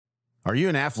Are you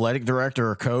an athletic director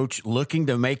or coach looking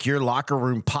to make your locker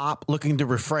room pop, looking to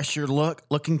refresh your look,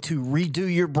 looking to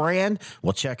redo your brand?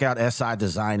 Well, check out SI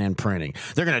Design and Printing.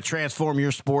 They're going to transform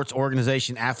your sports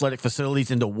organization athletic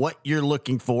facilities into what you're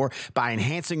looking for by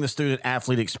enhancing the student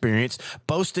athlete experience,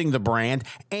 boasting the brand,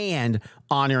 and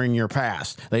honoring your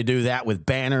past. They do that with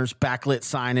banners, backlit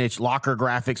signage, locker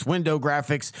graphics, window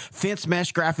graphics, fence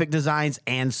mesh graphic designs,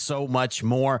 and so much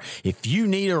more. If you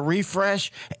need a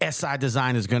refresh, SI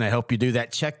Design is going to help you do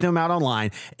that. Check them out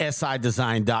online,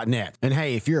 sidesign.net. And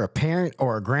hey, if you're a parent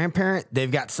or a grandparent, they've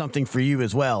got something for you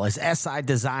as well, as SI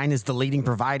Design is the leading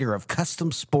provider of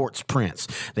custom sports prints.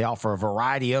 They offer a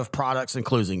variety of products,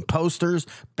 including posters,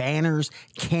 banners,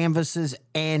 canvases,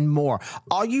 and more.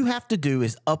 All you have to do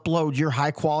is upload your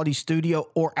high-quality studio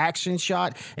or action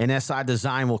shot, and SI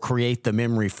Design will create the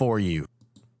memory for you.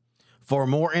 For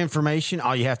more information,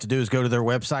 all you have to do is go to their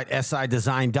website,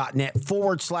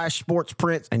 sidesign.net/sports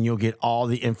prints, and you'll get all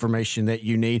the information that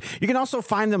you need. You can also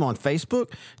find them on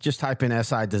Facebook. Just type in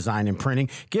SI Design and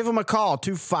Printing. Give them a call,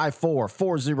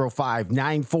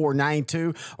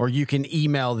 254-405-9492, or you can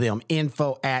email them,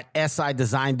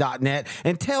 info@sidesign.net,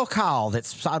 and tell Kyle that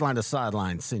Sideline to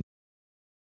Sideline sent.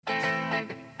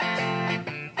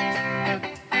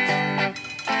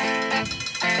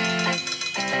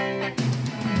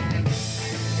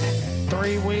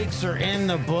 3 weeks are in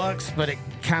the books, but it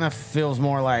kind of feels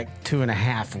more like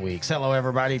 2.5 weeks. Hello,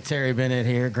 everybody. Terry Bennett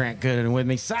here. Grant Gooden with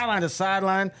me. Sideline to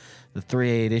Sideline, the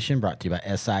 3A edition, brought to you by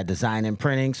SI Design and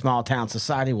Printing, Small Town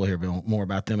Society. We'll hear more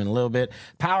about them in a little bit.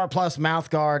 Power Plus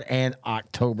Mouthguard and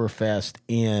Oktoberfest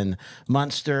in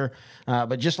Munster.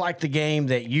 But just like the game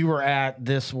that you were at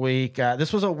this week,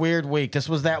 this was a weird week. This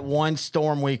was that one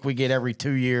storm week we get every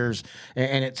 2 years.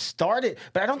 And it started,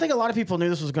 but I don't think a lot of people knew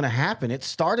this was going to happen. It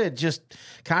started just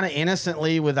kind of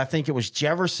innocently with, I think it was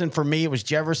Jefferson. For me, it was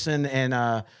Jefferson and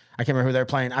I can't remember who they were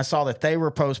playing. I saw that they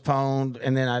were postponed,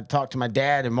 and then I talked to my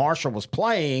dad, and Marshall was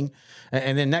playing.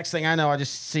 And then next thing I know, I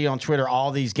just see on Twitter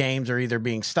all these games are either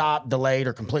being stopped, delayed,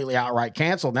 or completely outright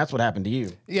canceled. And that's what happened to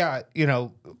you. Yeah, you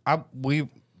know, I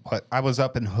was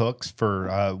up in Hooks for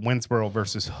Winsboro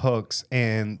versus Hooks,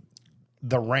 and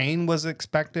the rain was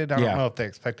expected. I don't know if they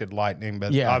expected lightning,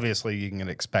 but obviously you can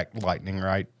expect lightning,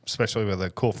 right? Especially with a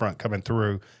cool front coming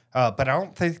through. But I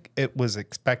don't think it was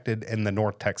expected in the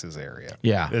North Texas area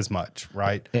as much,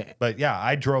 right? But yeah,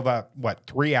 I drove up,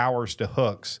 3 hours to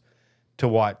Hooks to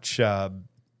watch, I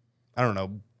don't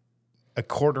know, a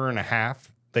quarter and a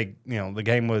half. The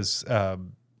game was, I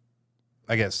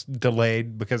guess,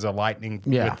 delayed because of lightning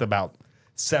with about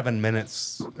 7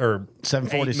 minutes or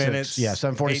 7:46. 8 minutes. Yeah,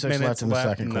 7:46 left in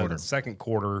the second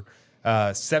quarter.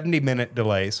 70-minute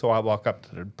delay. So I walk up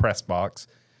to the press box,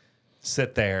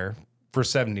 sit there for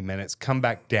 70 minutes, come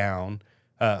back down.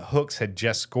 Hooks had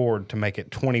just scored to make it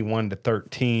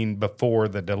 21-13 before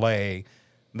the delay.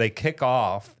 They kick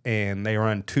off and they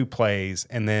run 2 plays,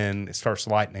 and then it starts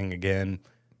lightning again.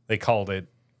 They called it.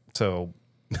 So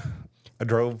I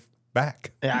drove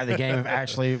back. Yeah, the game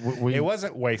actually... it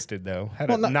wasn't wasted, though. Had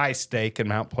a nice steak in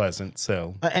Mount Pleasant,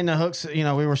 so... And the Hooks, we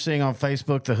were seeing on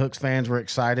Facebook, the Hooks fans were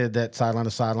excited that Sideline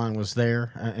to Sideline was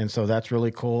there, and so that's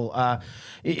really cool.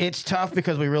 It's tough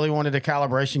because we really wanted a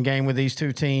calibration game with these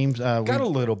two teams. Got a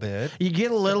little bit. You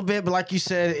get a little bit, but like you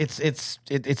said, it's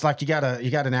like you got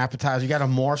an appetizer, you got a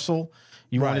morsel.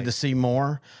 You wanted to see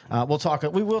more. We will talk a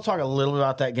little bit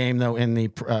about that game, though, in the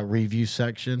review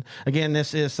section. Again,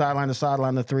 this is Sideline to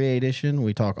Sideline, the 3A edition.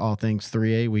 We talk all things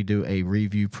 3A. We do a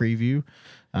review preview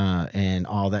and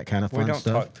all that kind of fun stuff.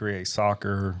 We don't talk 3A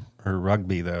soccer or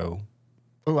rugby, though.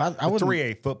 Oh, I would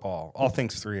 3A football. All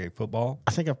things 3A football.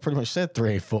 I think I pretty much said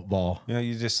 3A football.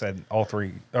 You just said all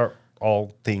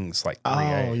things like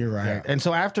 3A. Oh, you're right. Yeah. And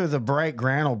so after the break,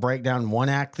 Grant will break down one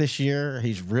act this year.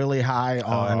 He's really high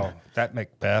on... that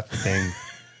Macbeth thing.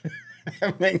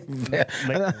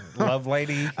 Love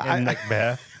Lady and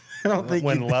Macbeth. I don't think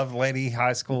when Love Lady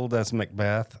High School does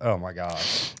Macbeth. Oh my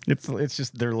gosh, it's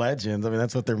just they're legends. I mean,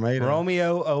 that's what they're made of.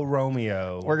 Romeo, oh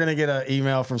Romeo. We're gonna get an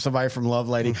email from somebody from Love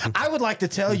Lady. I would like to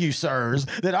tell you, sirs,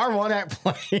 that our one act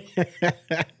play.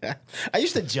 I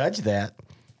used to judge that.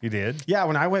 You did? Yeah,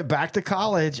 when I went back to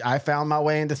college, I found my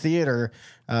way into theater.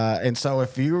 And so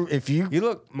if you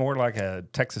look more like a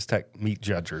Texas Tech meat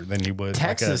judger than you would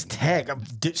Texas Tech,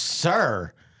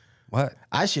 sir. What?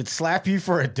 I should slap you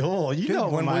for a duel.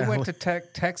 When we went to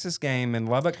Texas game in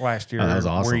Lubbock last year, that was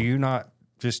awesome. Were you not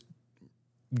just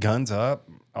guns up,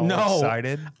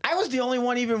 excited? I was the only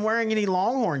one even wearing any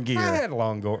Longhorn gear. I had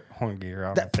Longhorn gear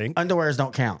on, I think. Underwears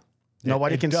don't count.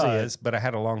 Nobody can see it. But I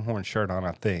had a Longhorn shirt on,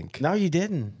 I think. No, you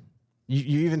didn't.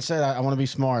 You even said I want to be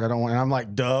smart. I don't want. And I'm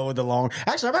like, duh, with the long.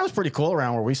 Actually, everybody was pretty cool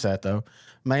around where we sat though,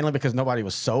 mainly because nobody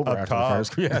was sober after the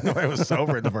first. Yeah, nobody was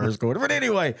sober in the first quarter. But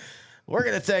anyway, we're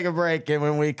gonna take a break, and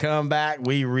when we come back,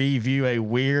 we review a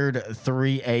weird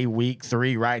 3A week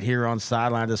 3 right here on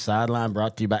Sideline to Sideline,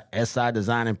 brought to you by SI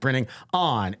Design and Printing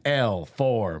on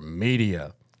L4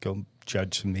 Media. Go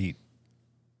judge some meat.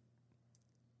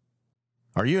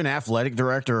 Are you an athletic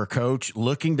director or coach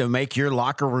looking to make your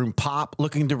locker room pop,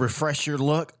 looking to refresh your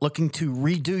look, looking to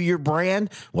redo your brand?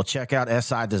 Well, check out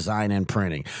SI Design and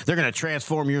Printing. They're going to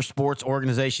transform your sports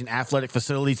organization athletic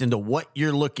facilities into what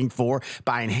you're looking for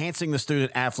by enhancing the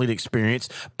student athlete experience,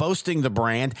 boasting the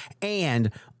brand,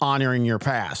 and honoring your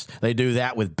past. They do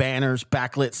that with banners,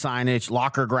 backlit signage,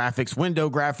 locker graphics, window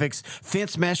graphics,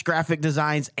 fence mesh graphic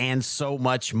designs, and so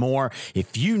much more.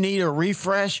 If you need a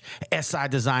refresh, SI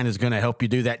Design is going to help you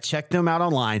do that. Check them out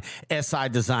online,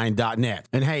 sidesign.net.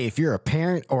 And hey, if you're a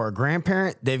parent or a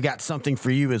grandparent, they've got something for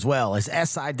you as well, as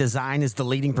SI Design is the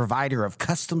leading provider of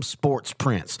custom sports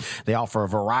prints. They offer a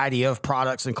variety of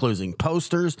products, including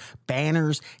posters,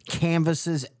 banners,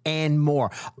 canvases, and more.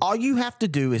 All you have to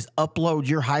do is upload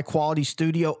your high-quality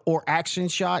studio or action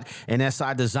shot, and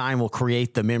SI Design will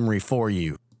create the memory for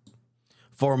you.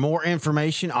 For more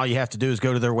information, all you have to do is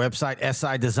go to their website,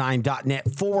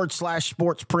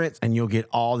 sidesign.net/sports prints, and you'll get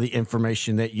all the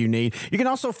information that you need. You can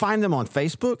also find them on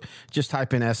Facebook. Just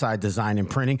type in SI Design and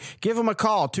Printing. Give them a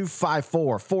call,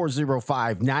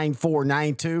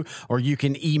 254-405-9492, or you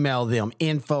can email them,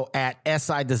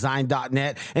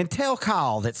 info@sidesign.net, and tell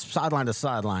Kyle that Sideline to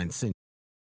Sideline sent.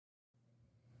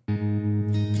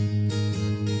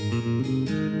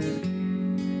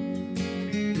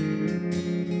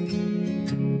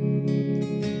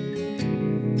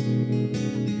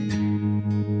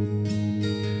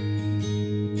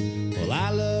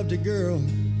 A girl,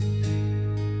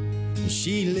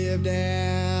 she lived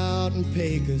out in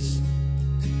Pecos,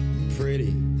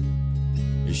 pretty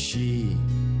as she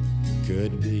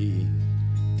could be.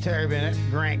 Terry Bennett,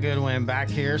 Grant Goodwin back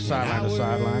here, Sideline to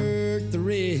Sideline. The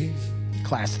rigs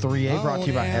Class 3A, brought to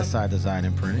you by SI Design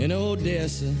and Printing. in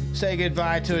Odessa. Say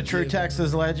goodbye to a true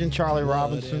Texas legend, Charlie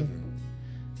Robinson.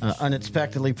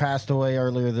 Unexpectedly passed away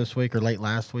earlier this week or late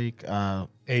last week.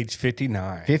 Age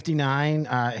 59. 59.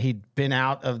 He'd been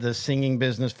out of the singing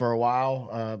business for a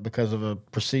while because of a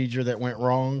procedure that went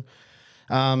wrong.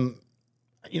 You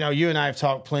know, you and I have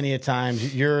talked plenty of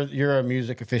times. You're a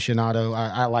music aficionado.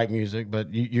 I like music,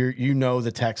 but you know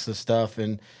the Texas stuff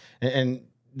and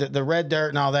the red dirt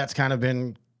and all that's kind of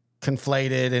been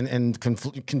conflated and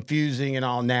confusing and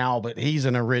all now, but he's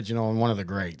an original and one of the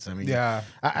greats. I mean, yeah.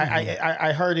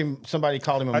 I heard him. Somebody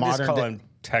called him a modern. Just call him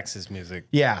Texas music.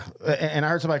 Yeah, and I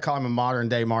heard somebody call him a modern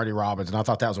day Marty Robbins, and I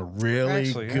thought that was a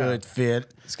really good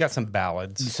fit. It's got some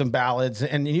ballads.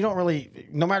 And you don't really,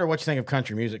 no matter what you think of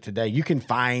country music today, you can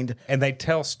find. And they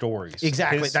tell stories.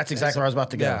 Exactly. That's exactly where I was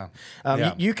about to go.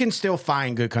 Yeah. You can still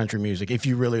find good country music if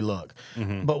you really look.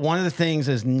 Mm-hmm. But one of the things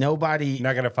is nobody. You're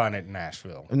not going to find it in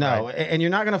Nashville. No, right? And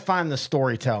you're not going to find the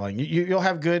storytelling. You'll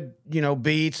have good,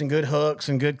 beats and good hooks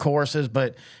and good choruses,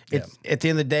 but at the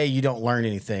end of the day, you don't learn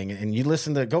anything. And you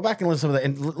go back and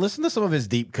listen to some of his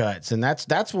deep cuts. And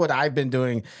that's what I've been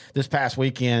doing this past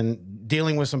weekend,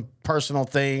 dealing with some personal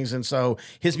things. And so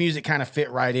his music kind of fit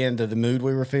right into the mood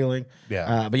we were feeling.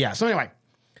 Yeah. So anyway,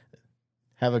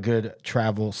 have a good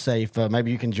travel, safe.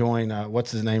 Maybe you can join,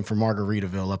 what's his name, from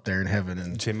Margaritaville up there in heaven.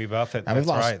 And Jimmy Buffett. That's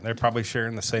right. They're probably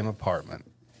sharing the same apartment.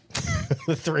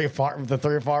 the three apartment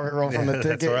roll from the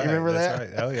ticket. Right, you remember that? Right.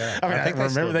 Oh yeah. I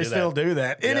think they still do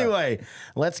that. Anyway,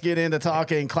 let's get into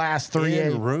talking Class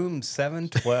 3A. In room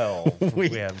 712, we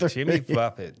have Jimmy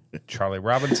Buffett, Charlie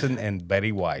Robinson, and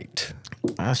Betty White.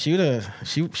 She that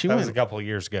was a couple of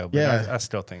years ago, but I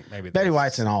still think maybe Betty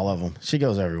White's in all of them. She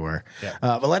goes everywhere. Yeah.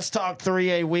 But let's talk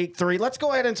 3A week 3. Let's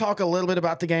go ahead and talk a little bit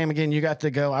about the game. Again, you got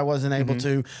to go. I wasn't able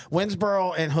to.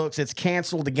 Winsboro and Hooks, it's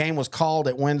canceled. The game was called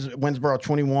at Winsboro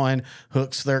 21,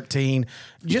 Hooks 13.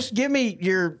 Just give me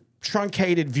your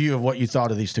truncated view of what you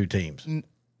thought of these two teams.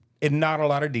 In not a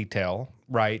lot of detail,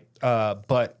 right?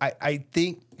 But I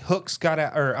think Hooks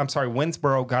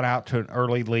Winsboro got out to an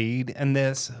early lead in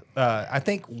this. I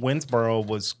think Winsboro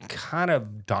was kind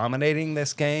of dominating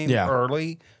this game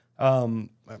early,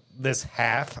 this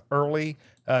half early,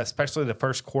 especially the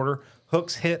first quarter.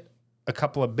 Hooks hit a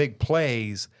couple of big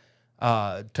plays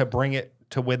to bring it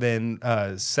to within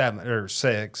 7 or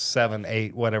 6, 7,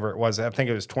 8, whatever it was. I think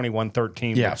it was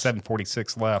 21-13 with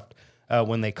 7:46 left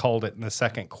when they called it in the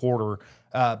second quarter.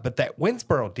 But that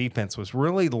Winsboro defense was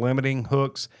really limiting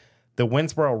Hooks. The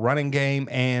Winsboro running game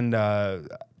and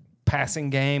passing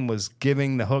game was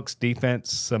giving the Hooks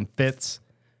defense some fits.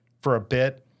 for a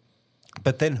bit,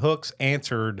 but then Hooks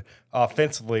answered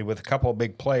offensively with a couple of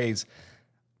big plays.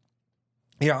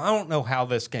 I don't know how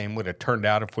this game would have turned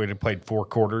out if we'd have played 4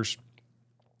 quarters.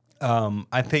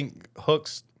 I think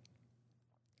Hooks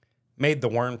made the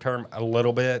worm turn a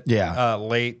little bit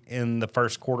late in the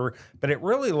first quarter, but it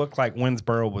really looked like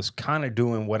Winsboro was kind of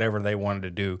doing whatever they wanted to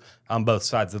do on both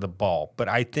sides of the ball. But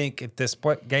I think if this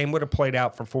game would have played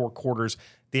out for 4 quarters,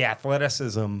 the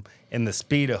athleticism and the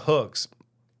speed of Hooks,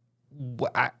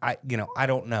 I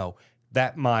don't know.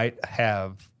 That might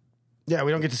have... Yeah,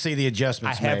 we don't get to see the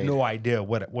adjustments I have no idea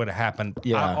what would have happened.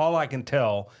 Yeah. All I can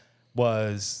tell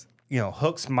was,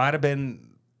 Hooks might have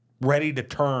been ready to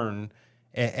turn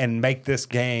and make this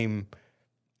game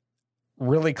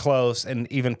really close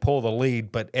and even pull the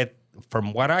lead. But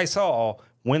from what I saw,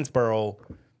 Winsboro,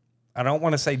 I don't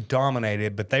want to say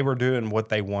dominated, but they were doing what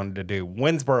they wanted to do.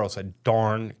 Winsboro's a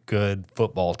darn good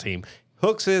football team.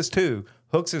 Hooks is too.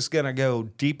 Hooks is going to go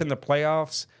deep in the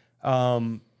playoffs.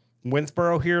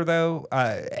 Winsboro here, though,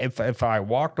 if I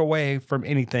walked away from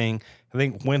anything, I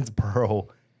think Winsboro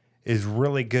is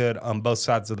really good on both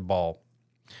sides of the ball.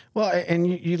 Well, and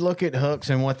you look at Hooks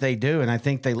and what they do, and I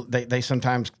think they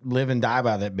sometimes live and die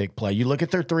by that big play. You look at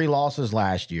their 3 losses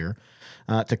last year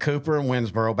to Cooper and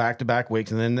Winsboro back-to-back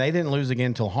weeks, and then they didn't lose again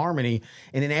until Harmony.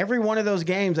 And in every one of those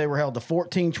games, they were held to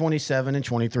 14, 27, and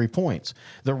 23 points.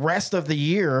 The rest of the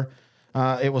year,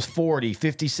 it was 40,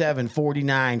 57,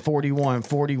 49, 41,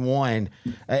 41.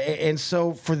 And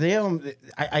so for them,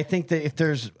 I think that if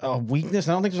there's a weakness,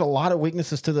 I don't think there's a lot of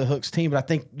weaknesses to the Hooks team, but I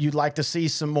think you'd like to see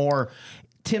some more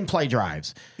 10-play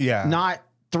drives. Yeah. Not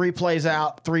 3 plays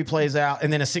out,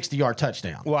 and then a 60-yard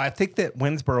touchdown. Well, I think that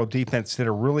Winsboro defense did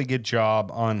a really good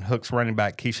job on Hooks running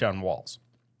back Keyshawn Walls.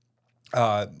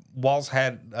 Walls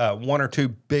had 1 or 2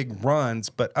 big runs,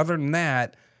 but other than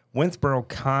that, Winsboro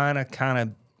kind of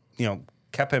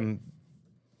kept him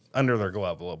under their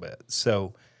glove a little bit.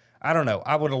 So, I don't know.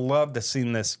 I would have loved to have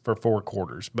seen this for 4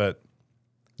 quarters, but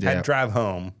had to drive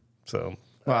home. So,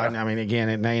 well, I mean, again,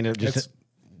 it may end up just...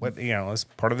 It's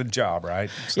part of the job, right?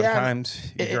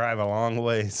 Sometimes you drive a long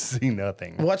way to see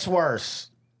nothing. What's worse?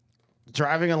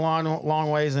 Driving a long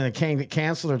ways and it can't get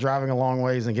canceled, or driving a long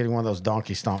ways and getting one of those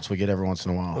donkey stomps we get every once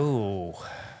in a while? Ooh.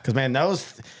 Because, man,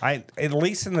 at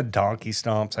least in the donkey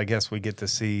stomps, I guess we get to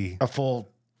see a full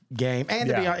game.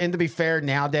 And to be fair,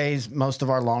 nowadays most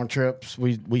of our long trips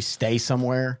we stay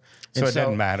somewhere, so it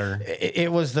doesn't matter.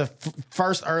 It was the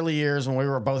first early years when we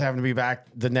were both having to be back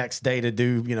the next day to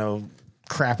do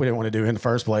crap we didn't want to do in the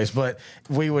first place, but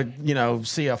we would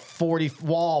see a 40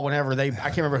 wall whenever I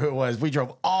can't remember who it was. We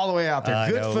drove all the way out there.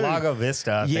 Good food. Lago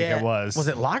Vista, I think it was. Was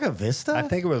it Lago Vista? I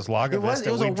think it was Lago Vista.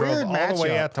 It was a weird matchup. All the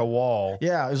way out to Wall.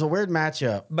 Yeah, it was a weird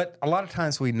matchup. But a lot of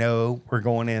times we know we're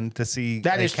going in to see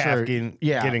that is calf true.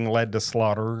 getting led to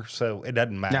slaughter, so it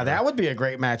doesn't matter. Now that would be a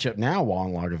great matchup now, Wall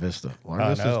and Lago Vista.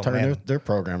 Lago Vista's turning their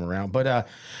program around. But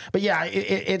yeah,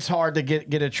 it's hard to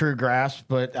get a true grasp,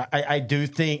 but I do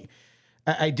think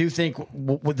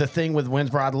with the thing with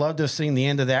Winsboro, I'd love to have seen the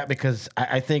end of that, because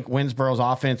I think Winsboro's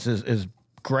offense is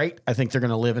great. I think they're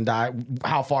going to live and die.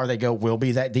 How far they go will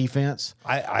be that defense.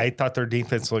 I thought their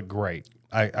defense looked great.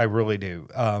 I really do.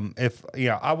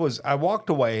 I walked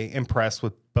away impressed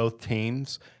with both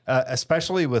teams,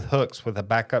 especially with Hooks, with a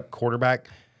backup quarterback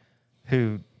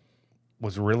who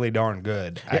was really darn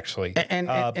good, actually. But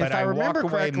if I remember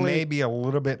correctly, maybe a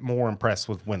little bit more impressed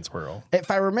with Winsboro. If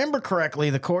I remember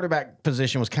correctly, the quarterback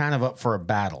position was kind of up for a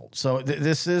battle. So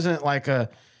this isn't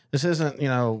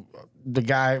the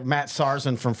guy Matt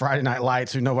Sarson from Friday Night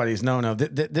Lights, who nobody's known of.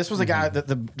 This was a guy that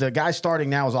the guy starting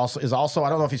now is also I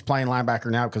don't know if he's playing linebacker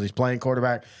now because he's playing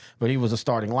quarterback, but he was a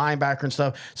starting linebacker and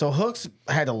stuff. So Hooks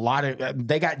had a lot of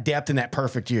they got depth in that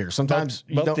perfect year. Sometimes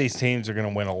both these teams are going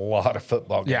to win a lot of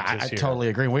football games. Yeah, this year. Totally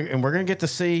agree. And we're going to get to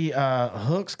see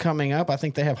Hooks coming up. I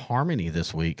think they have Harmony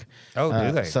this week. Oh,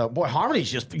 do they? So boy,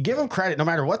 Harmony's just give them credit no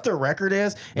matter what their record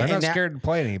is. They're not scared to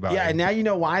play anybody. Yeah, and now you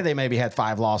know why they maybe had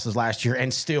 5 losses last year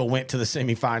and still went to the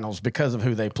semifinals because of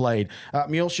who they played.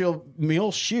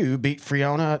 Muleshoe beat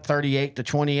Friona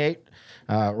 38-28.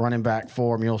 Running back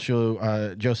for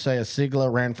Muleshoe, Josiah Sigla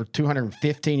ran for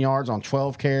 215 yards on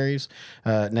 12 carries.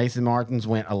 Nathan Martins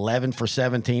went 11 for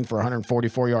 17 for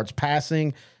 144 yards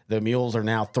passing. The Mules are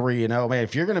now 3-0. Man,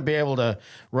 if you're going to be able to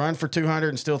run for 200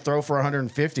 and still throw for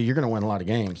 150, you're going to win a lot of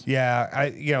games. Yeah,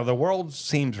 the world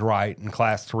seems right in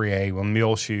Class 3A when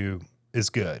Muleshoe is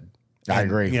good. I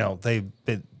agree.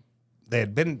 They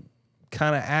had been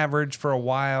kind of average for a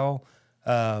while.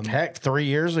 Heck, 3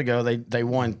 years ago, they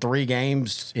won 3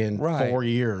 games in 4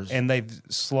 years. And they've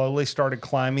slowly started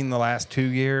climbing the last 2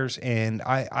 years. And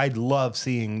I love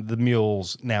seeing the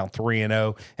Mules now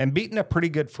 3-0 and beating a pretty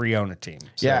good Friona team.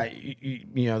 So.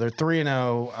 Yeah, they're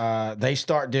 3-0. They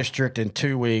start district in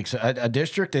 2 weeks. A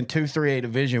district in 2-3A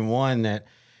Division 1 that,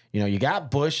 you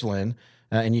got Bushland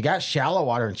and you got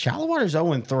Shallowater, and Shallowater's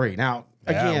 0-3. Now,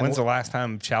 again, when's the last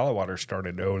time Shallowater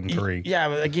started 0-3? Yeah,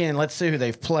 but again, let's see who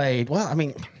they've played. Well, I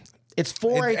mean, it's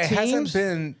 4A teams. It hasn't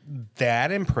been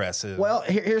that impressive. Well,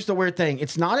 here's the weird thing.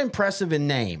 It's not impressive in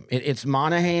name. It's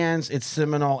Monahans, it's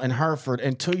Seminole, and Hereford.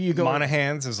 Until you go...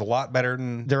 Monahans is a lot better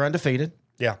than... They're undefeated.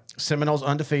 Yeah. Seminole's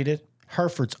undefeated.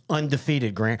 Hereford's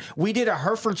undefeated, Grant. We did a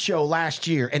Hereford show last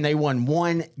year, and they won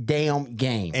 1 damn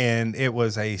game. And it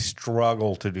was a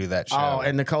struggle to do that show. Oh,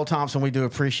 and Nicole Thompson, we do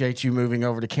appreciate you moving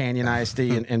over to Canyon ISD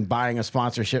and buying a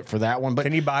sponsorship for that one. But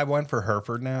can you buy one for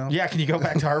Hereford now? Yeah, can you go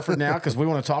back to Hereford now? Because we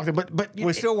want to talk to them. But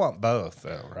we still want both,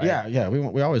 though, right? Yeah,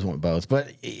 we always want both.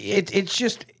 But it's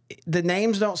just the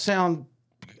names don't sound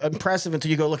impressive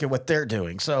until you go look at what they're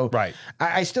doing. So right.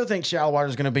 I still think Shallowater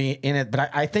is going to be in it,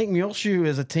 but I think Muleshoe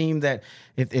is a team that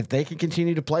if they can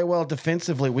continue to play well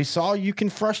defensively, we saw you can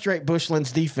frustrate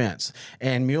Bushland's defense.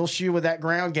 And Muleshoe with that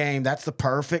ground game, that's the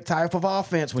perfect type of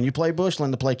offense when you play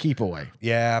Bushland to play keep away.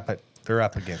 Yeah, but they're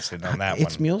up against it on that one.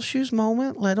 It's Muleshoe's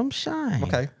moment. Let them shine.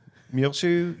 Okay.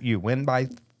 Muleshoe, you win by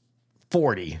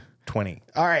 40. 20.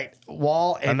 All right.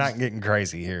 Wall. I'm not getting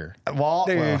crazy here. Wall.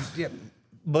 Dude, well, yeah.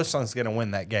 Bushland's going to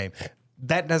win that game.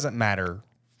 That doesn't matter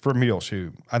for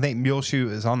Muleshoe. I think Muleshoe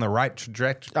is on the right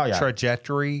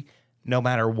trajectory no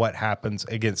matter what happens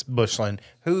against Bushland,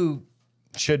 who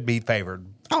should be favored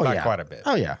by quite a bit.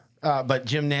 Oh, yeah. But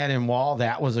Jim Ned and Wall,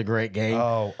 that was a great game.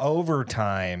 Oh,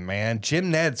 overtime, man.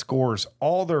 Jim Ned scores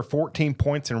all their 14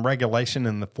 points in regulation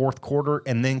in the fourth quarter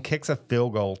and then kicks a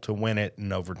field goal to win it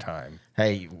in overtime.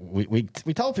 Hey, we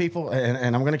told people,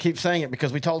 and I'm going to keep saying it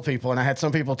because we told people, and I had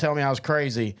some people tell me I was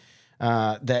crazy,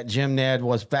 that Jim Ned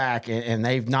was back, and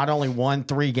they've not only won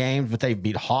 3 games, but they've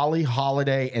beat Holly,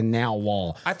 Holiday, and now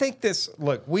Wall. I think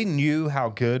we knew how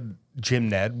good Jim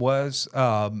Ned was.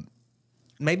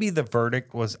 Maybe the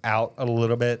verdict was out a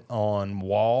little bit on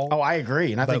Wall. Oh, I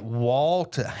agree. And I think Wall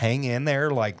to hang in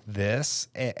there like this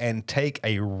and take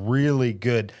a really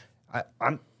good...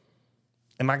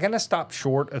 Am I going to stop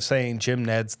short of saying Jim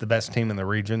Ned's the best team in the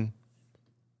region?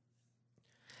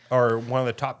 Or one of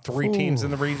the top 3 teams in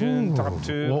the region? Top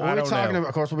 2? Well,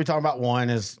 of course, we'll be talking about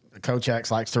one is Coach X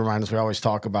likes to remind us we always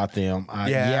talk about them.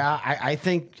 I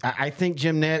think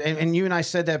Jim Ned, and you and I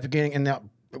said that at the beginning, and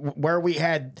where we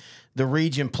had the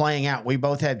region playing out, we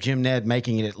both had Jim Ned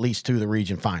making it at least to the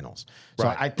region finals. So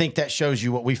I think that shows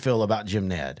you what we feel about Jim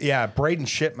Ned. Yeah, Braden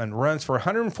Shipman runs for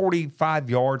 145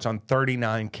 yards on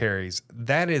 39 carries.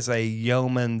 That is a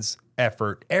yeoman's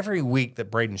effort every week that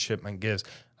Braden Shipman gives,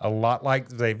 a lot like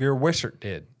Xavier Wishart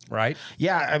did, right?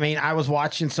 Yeah, I mean, I was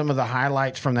watching some of the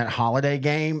highlights from that Holiday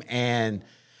game, and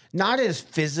not as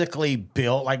physically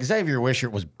built. Like Xavier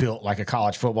Wishart was built like a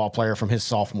college football player from his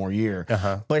sophomore year,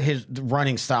 but his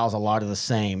running style is a lot of the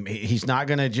same. He's not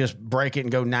going to just break it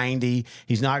and go 90.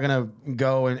 He's not going to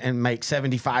go and make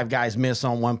 75 guys miss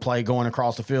on one play going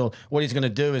across the field. What he's going to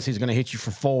do is he's going to hit you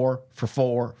for 4,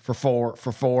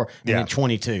 and then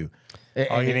 22.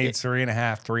 All you need is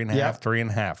 3.5,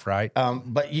 3.5, right?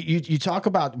 But you talk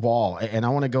about Wall, and I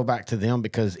want to go back to them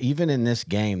because even in this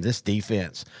game, this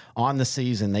defense on the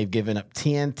season, they've given up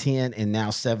 10, and now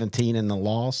 17 in the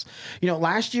loss.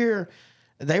 Last year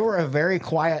they were a very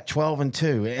quiet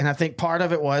 12-2, and I think part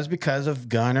of it was because of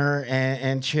Gunner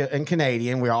and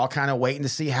Canadian. We're all kind of waiting to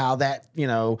see how that,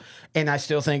 and I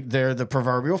still think they're the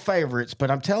proverbial favorites.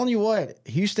 But I'm telling you what,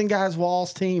 Houston guys,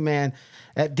 Wall's team, man.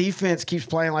 That defense keeps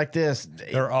playing like this.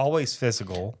 They're always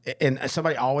physical. And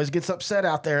somebody always gets upset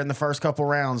out there in the first couple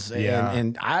rounds. Yeah.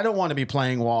 And I don't want to be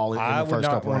playing Wall in the first couple rounds.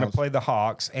 I would not want to play the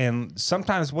Hawks. And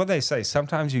sometimes, what they say,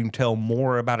 sometimes you can tell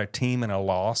more about a team in a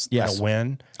loss than a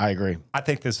win. I agree. I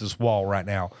think this is Wall right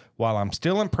now. While I'm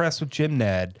still impressed with Jim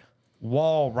Ned,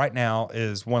 Wall right now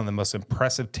is one of the most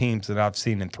impressive teams that I've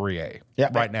seen in 3A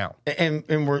right now. And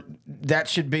that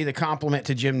should be the compliment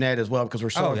to Jim Ned as well because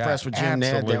we're so impressed with Jim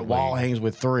Ned that Wall hangs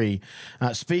with 3.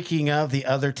 Speaking of the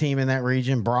other team in that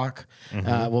region, Brock,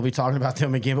 we'll be talking about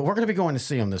them again, but we're going to be going to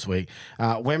see them this week.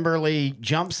 Wimberley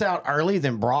jumps out early,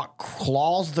 then Brock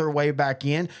claws their way back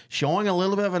in, showing a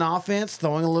little bit of an offense,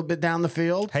 throwing a little bit down the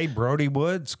field. Hey, Brody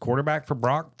Woods, quarterback for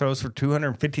Brock, throws for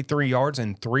 253 yards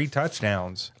and 3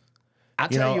 touchdowns.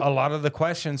 A lot of the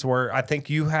questions were, I think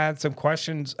you had some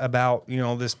questions about,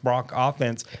 this Brock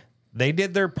offense. they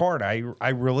did their part. I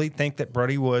really think that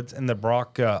Brody Woods and the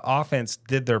Brock offense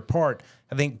did their part.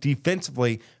 I think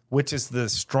defensively, which is the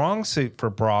strong suit for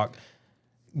Brock,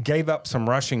 gave up some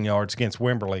rushing yards against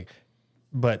Wimberley,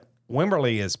 but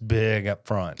Wimberley is big up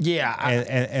front. Yeah.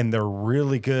 And they're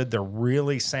really good. They're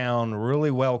really sound,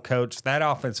 really well coached. That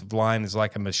offensive line is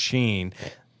like a machine.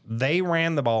 They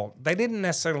ran the ball. They didn't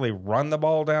necessarily run the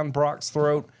ball down Brock's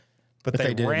throat, but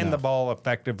they ran the ball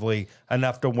effectively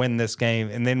enough to win this game.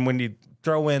 And then when you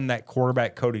throw in that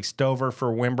quarterback, Cody Stover,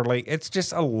 for Wimberley, it's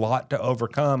just a lot to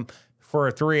overcome for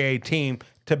a 3A team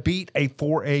to beat a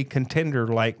 4A contender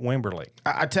like Wimberley.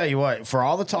 I tell you what, for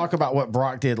all the talk about what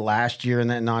Brock did last year in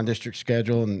that non-district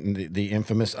schedule and the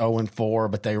infamous 0-4,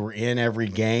 but they were in every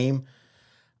game,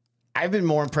 I've been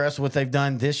more impressed with what they've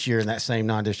done this year in that same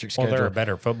non-district schedule. Well, they're a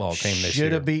better football team this year.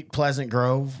 Should have beat Pleasant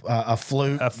Grove, a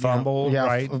fluke. A fumble,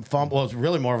 right? Fumble. Well, it's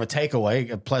really more of a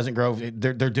takeaway. Pleasant Grove,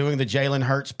 they're doing the Jalen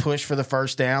Hurts push for the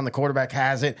first down. The quarterback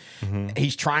has it. Mm-hmm.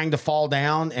 He's trying to fall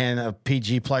down, and a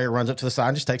PG player runs up to the side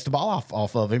and just takes the ball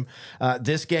off of him.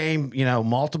 This game,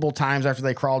 multiple times after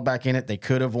they crawled back in it, they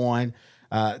could have won.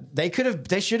 They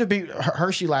should have beat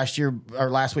Hershey last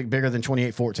week bigger than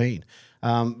 28-14.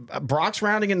 Brock's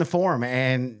rounding in the form,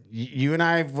 and you and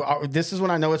I, this is when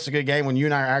I know it's a good game, when you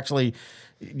and I are actually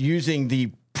using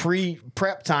the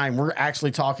prep time. We're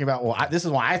actually talking about, this is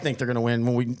why I think they're going to win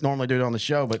when we normally do it on the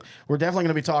show, but we're definitely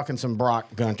going to be talking some Brock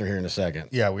Gunter here in a second.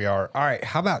 Yeah, we are. All right.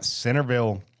 How about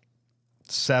Centerville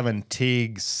 7,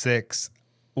 Teague 6?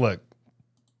 Look,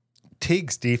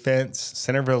 Teague's defense,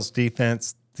 Centerville's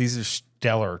defense, these are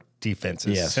stellar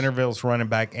defenses. Yes. Centerville's running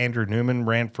back Andrew Newman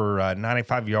ran for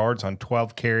 95 yards on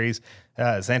 12 carries.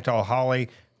 Zantal Holly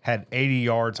had 80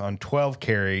 yards on 12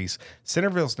 carries.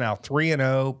 Centerville's now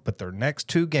 3-0, but their next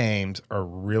two games are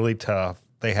really tough.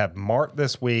 They have Mart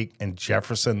this week and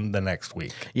Jefferson the next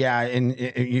week. Yeah, and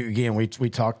again, we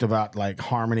talked about like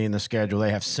harmony in the schedule. They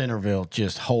have Centerville,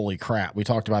 just holy crap. We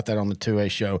talked about that on the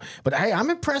 2A show. But hey, I'm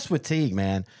impressed with Teague,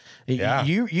 man. Yeah.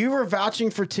 You were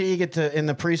vouching for Teague in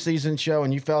the preseason show,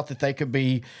 and you felt that they could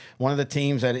be one of the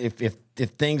teams that if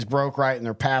things broke right and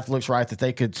their path looks right, that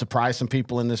they could surprise some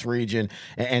people in this region.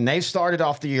 And they've started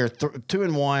off the year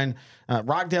 2-1.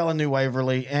 Rockdale and New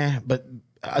Waverly, but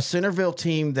a Centerville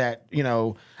team that,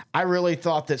 I really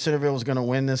thought that Centerville was going to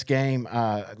win this game.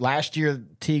 Last year,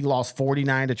 Teague lost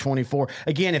 49-24.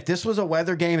 Again, if this was a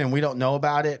weather game and we don't know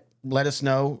about it, let us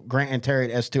know. Grant and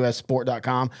Terry at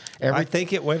S2Ssport.com. I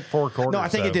think it went 4 quarters. No, I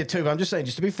think it did too. But I'm just saying,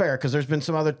 just to be fair, because there's been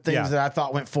some other things that I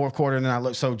thought went 4 quarter, and then I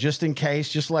looked. So just in case,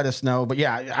 just let us know. But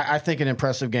yeah, I think an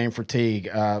impressive game for Teague.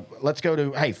 Let's go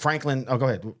to Franklin. Oh, go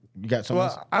ahead. You got something?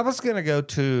 Well, I was going to go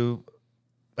to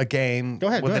a game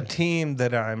with a team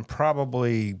that I'm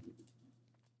probably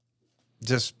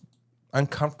just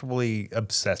uncomfortably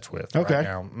obsessed with right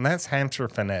now, and that's Hampshire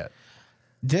Fannett.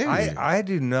 Dude. I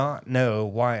do not know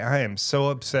why I am so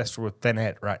obsessed with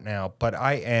Fannett right now, but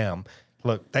I am.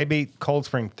 Look, they beat Cold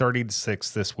Spring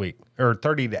 30-6 this week, or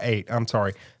 30-8. I'm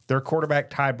sorry. Their quarterback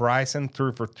Ty Bryson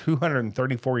threw for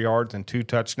 234 yards and 2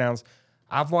 touchdowns.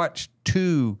 I've watched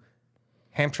 2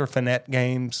 Hampshire Fannett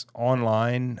games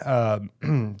online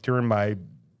during my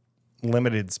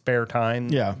limited spare time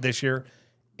this year,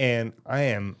 and I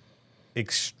am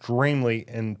extremely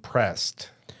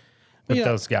impressed with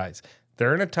those guys.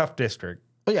 They're in a tough district.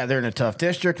 Well, yeah, they're in a tough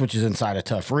district, which is inside a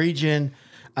tough region.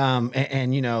 And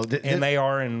they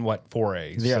are in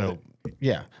 4A. Yeah, so.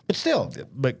 Yeah, but still.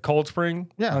 But Cold Spring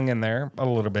hung in there a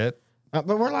little bit. But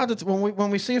we're allowed to,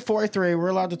 when we see a 4A3, we're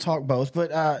allowed to talk both.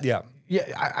 But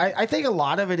I think a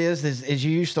lot of it is you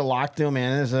used to lock them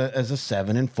in as a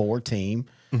 7-4 team.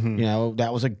 Mm-hmm.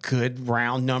 That was a good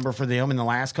round number for them in the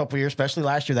last couple of years, especially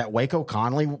last year, that Waco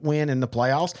Conley win in the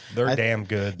playoffs. They're damn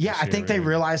good. Yeah, I think they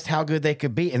realized how good they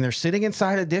could be. And they're sitting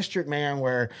inside a district, man,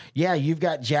 where, you've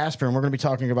got Jasper, and we're going to be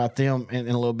talking about them in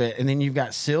a little bit. And then you've got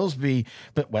Silsbee,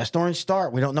 but West Orange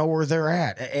Start, we don't know where they're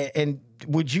at. And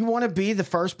would you want to be the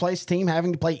first place team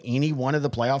having to play any one of the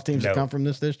playoff teams that come from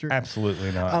this district?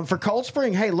 Absolutely not. For Cold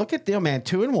Spring, hey, look at them, man,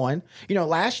 2-1.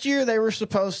 Last year they were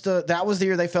supposed to. That was the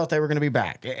year they felt they were going to be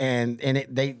back, and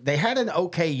they had an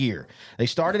okay year. They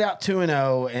started out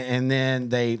 2-0, and then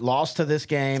they lost to this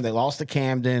game. They lost to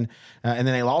Camden, and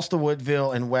then they lost to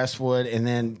Woodville and Westwood, and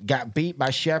then got beat by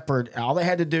Shepherd. All they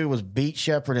had to do was beat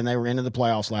Shepherd, and they were into the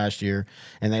playoffs last year.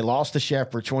 And they lost to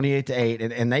Shepherd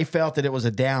 28-8, and they felt that it was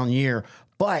a down year.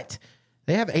 But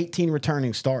they have 18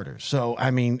 returning starters. So, I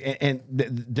mean, and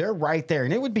they're right there.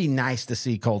 And it would be nice to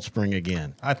see Cold Spring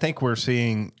again. I think we're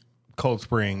seeing Cold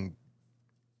Spring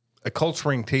a Cold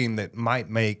Spring team that might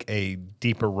make a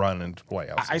deeper run into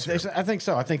playoffs. I think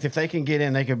so. I think if they can get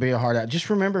in, they could be a hard out. Just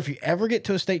remember, if you ever get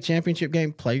to a state championship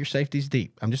game, play your safeties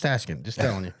deep. I'm just asking, just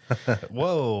telling you.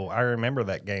 Whoa, I remember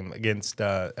that game against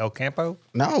El Campo.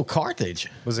 No, Carthage.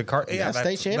 Was it Carthage? Yeah,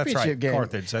 state championship that's right. game.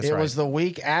 Carthage. That's it right. was the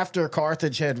week after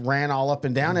Carthage had ran all up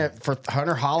and down it for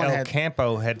Hunter Holland. El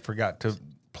Campo had forgot to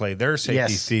play their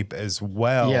safety deep as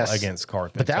well against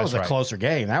Carthage. But that was a closer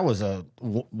game. That was a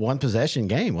one possession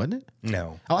game, wasn't it?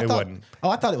 No, it wasn't. Oh,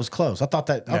 I thought it was close. I thought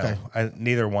that. Okay,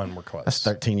 neither one were close. That's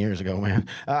 13 years ago, man.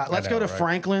 Let's go to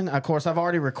Franklin. Of course, I've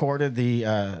already recorded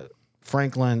the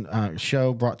Franklin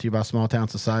show brought to you by Small Town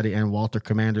Society and Walter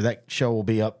Commander. That show will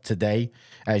be up today.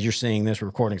 As you're seeing this,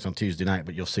 recording's on Tuesday night,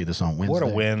 but you'll see this on Wednesday. What a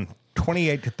win.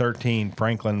 28-13,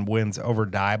 Franklin wins over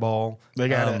Diboll. They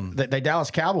got they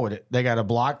Dallas Cowboyed it. They got a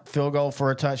blocked field goal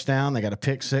for a touchdown. They got a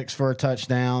pick six for a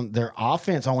touchdown. Their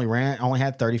offense only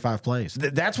had 35 plays.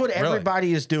 That's what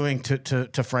everybody is doing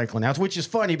to Franklin now, which is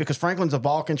funny because Franklin's a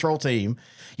ball control team,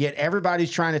 yet everybody's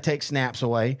trying to take snaps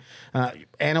away.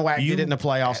 Anahuac did it in the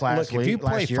playoffs last week. If you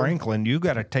play Franklin, you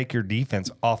got to take your defense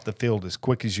off the field as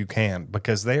quick as you can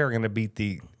because they are going to beat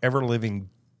the ever-living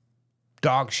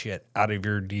dog shit out of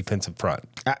your defensive front.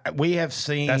 We have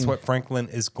seen that's what Franklin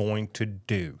is going to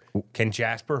do. Can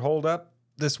Jasper hold up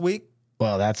this week?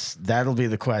 Well, that'll be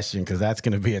the question because that's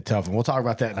going to be a tough one. We'll talk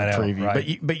about that in the preview.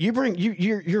 Right. But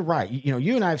you're right.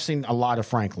 You and I have seen a lot of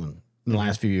Franklin in the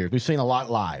last few years. We've seen a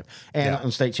lot live and on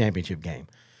state championship game.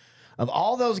 Of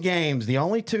all those games, the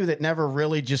only two that never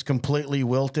really just completely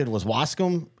wilted was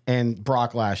Wascom and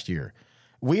Brock last year.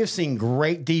 We have seen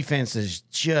great defenses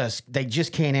they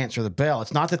just can't answer the bell.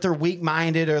 It's not that they're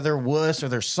weak-minded or they're wuss or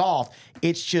they're soft.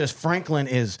 It's just Franklin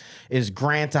is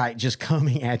Grantite just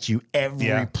coming at you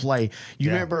every play.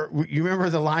 You remember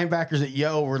the linebackers at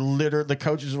Yo were the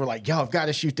coaches were like, yo, I've got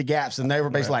to shoot the gaps. And they were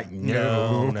basically like,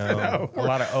 no. A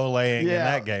lot of olaying in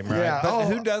that game, right? Yeah. But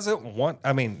who doesn't want,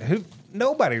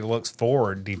 nobody looks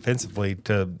forward defensively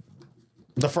to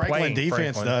the Franklin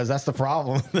defense does. That's the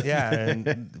problem. Yeah,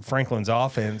 and Franklin's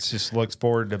offense just looks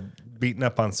forward to beating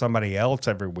up on somebody else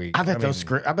every week. I bet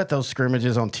those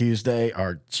scrimmages on Tuesday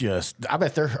are I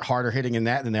bet they're harder hitting in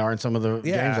that than they are in some of the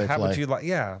games they play. Would you like?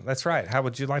 Yeah, that's right. How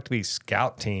would you like to be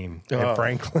scout team at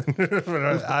Franklin?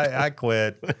 I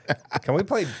quit. Can we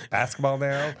play basketball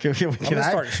now? Can I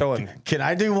start showing? Can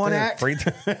I do one act?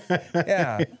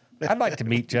 Yeah. I'd like to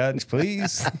meet Judge,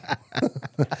 please.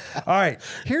 All right.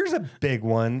 Here's a big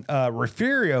one.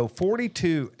 Refugio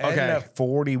 42, Edna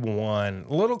 41.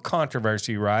 A little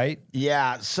controversy, right?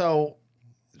 Yeah. So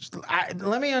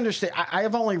let me understand. I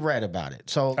have only read about it.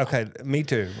 So okay, me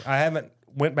too. I haven't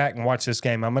went back and watched this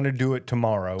game. I'm going to do it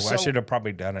tomorrow. I should have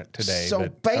probably done it today,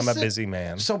 but I'm a busy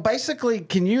man. So basically,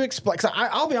 can you explain? Because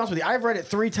I'll be honest with you, I've read it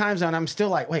 3 times now, and I'm still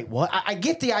like, wait, what? I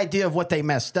get the idea of what they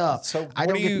messed up. So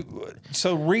tell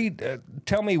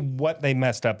me what they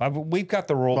messed up. We've got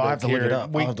the rule book I have to here. Look it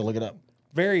up. I'll have to look it up.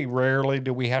 Very rarely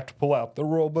do we have to pull out the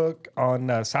rule book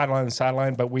on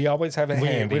sideline, but we always have it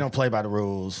handy. We don't play by the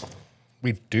rules.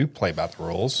 We do play by the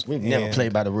rules. We've never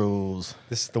played by the rules.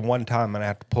 This is the one time I'm going to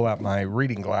have to pull out my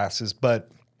reading glasses. But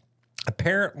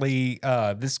apparently,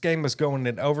 this game was going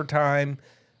in overtime.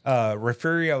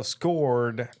 Refugio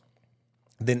scored,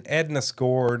 then Edna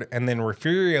scored, and then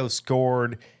Refugio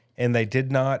scored, and they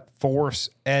did not force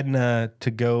Edna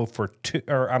to go for two.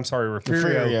 Or I'm sorry,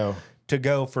 Refugio to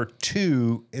go for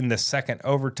 2 in the second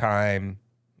overtime.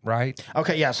 Right.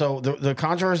 Okay. Yeah. So the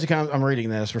controversy comes. I'm reading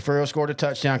this. Refugio scored a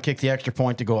touchdown, kicked the extra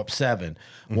point to go up 7.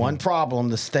 Mm-hmm. One problem: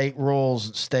 the state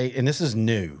rules state, and this is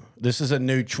new. This is a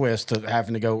new twist to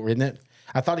having to go, isn't it?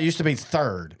 I thought it used to be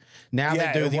third. Now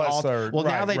they do third. Well,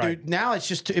 now they do. Now it's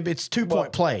just it's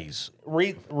 2-point plays.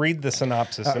 Read the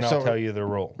synopsis, and I'll tell you the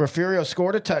rule. Refugio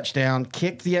scored a touchdown,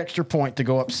 kicked the extra point to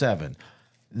go up 7.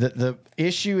 The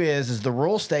issue is the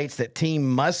rule states that team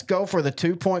must go for the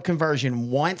 2-point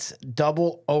conversion once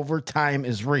double overtime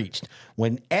is reached.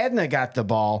 When Edna got the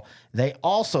ball, they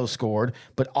also scored,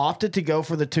 but opted to go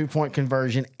for the 2-point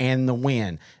conversion and the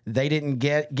win. They didn't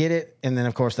get it, and then,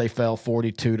 of course, they fell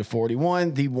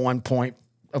 42-41, the 1 point,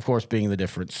 of course, being the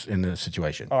difference in the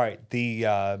situation. All right,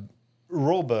 the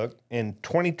rule book in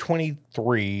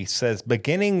 2023 says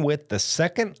beginning with the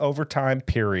second overtime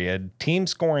period, team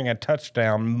scoring a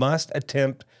touchdown must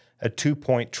attempt a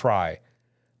 2-point try.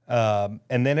 And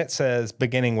then it says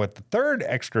beginning with the third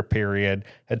extra period,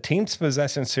 a team's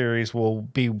possession series will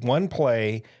be 1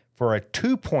 play for a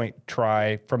 2-point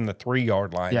try from the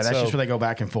 3-yard line. Yeah, that's just where they go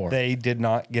back and forth. They did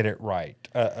not get it right.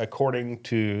 According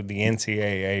to the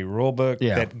NCAA rulebook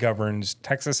that governs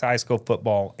Texas high school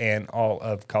football and all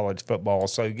of college football.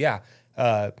 So,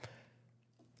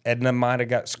 Edna might have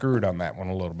got screwed on that one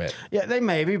a little bit. Yeah, they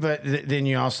maybe, but then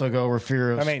you also go over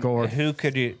fear of score. Who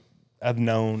could you have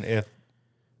known if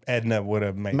Edna would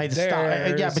have made the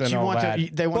stop? Yeah, but you want to.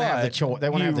 They want to have the choice. They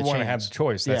want to have the chance. You want to have the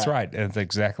choice. That's right. That's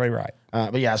exactly right.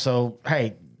 But yeah, so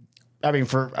hey. I mean,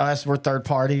 for us, we're third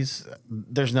parties.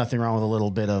 There's nothing wrong with a little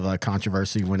bit of a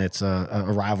controversy when it's a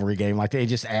rivalry game like that. It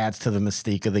just adds to the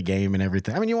mystique of the game and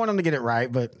everything. I mean, you want them to get it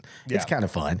right, but it's kind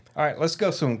of fun. All right, let's go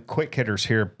some quick hitters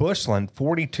here. Bushland,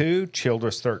 42,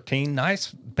 Childress, 13. Nice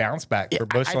bounce back for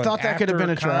Bushland. I thought that could have been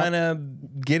a trap. Kind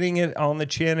of getting it on the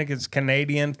chin against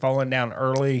Canadian, falling down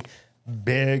early,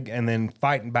 big, and then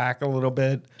fighting back a little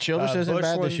bit. Childress isn't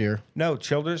bad this year. No,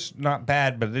 Childress not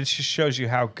bad, but this just shows you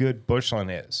how good Bushland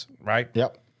is, right?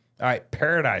 Yep. All right,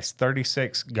 Paradise,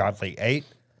 36, Godly, 8.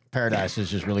 Paradise is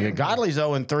just really good. Godly's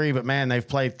 0-3, but man, they've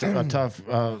played a tough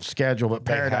schedule. But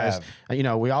Paradise,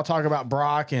 we all talk about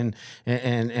Brock and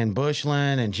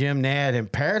Bushland and Jim Ned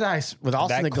and Paradise with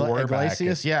Austin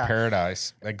Iglesias. Yeah,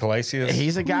 Paradise Iglesias.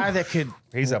 He's a guy that could.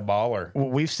 He's a baller.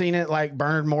 We've seen it like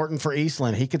Bernard Morton for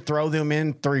Eastland. He could throw them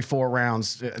in 3-4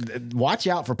 rounds. Watch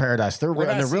out for Paradise. They're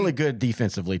really good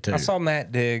defensively too. I saw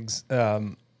Matt Diggs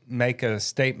make a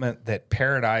statement that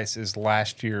Paradise is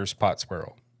last year's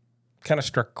Pottsboro. Kind of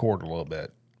struck a chord a little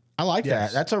bit. I like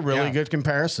that. That's a really good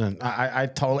comparison. I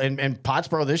totally and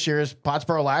Pottsboro this year is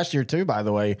Pottsboro last year too, by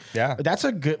the way. Yeah. But that's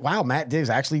a good Matt Diggs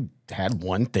actually had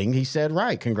one thing he said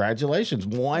right. Congratulations.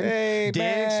 Diggs,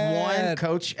 Matt. 1,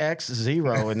 Coach X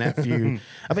 0 in that feud.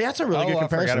 I mean, that's a really good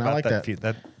comparison. I like that.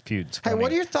 That feud's funny. Hey,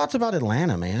 what are your thoughts about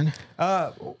Atlanta, man?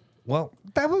 Well,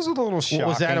 that was a little shocking.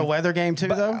 Was that a weather game too,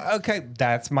 though? Okay,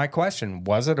 that's my question.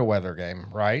 Was it a weather game,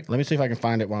 right? Let me see if I can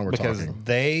find it while we're talking. Because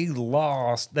they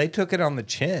lost. They took it on the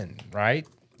chin, right?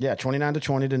 Yeah,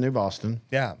 29-20 to New Boston.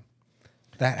 Yeah.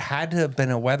 That had to have been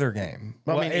a weather game.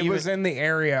 Well, I mean, it was in the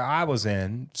area I was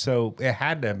in, so it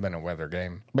had to have been a weather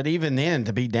game. But even then,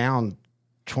 to be down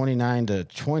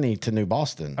 29-20 to New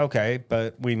Boston. Okay,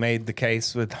 but we made the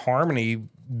case with Harmony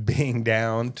being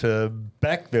down to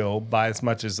Beckville by as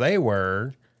much as they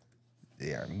were.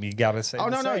 Yeah, you got to say. Oh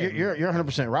no, you're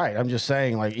 100% right. I'm just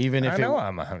saying, like, even if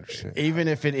I'm 100%. Even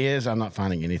if it is, I'm not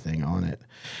finding anything on it.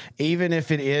 Even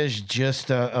if it is just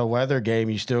a weather game,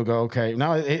 you still go okay.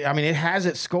 No, it has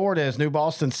it scored as New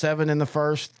Boston 7 in the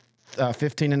first,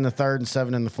 15 in the third, and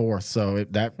 7 in the fourth. So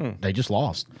they just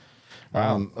lost.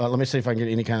 Wow. Let me see if I can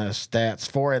get any kind of stats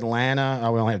for Atlanta.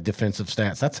 We only have defensive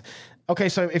stats. That's okay.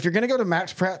 So if you're going to go to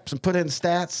Max Preps and put in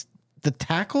stats, the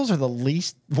tackles are the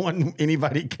least one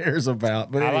anybody cares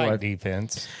about. But anyway, I like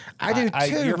defense. I do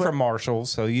too. You're from Marshall,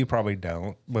 so you probably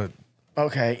don't. But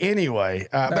okay. Anyway,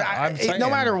 no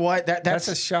matter what, that's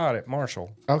a shot at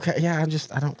Marshall. Okay. Yeah.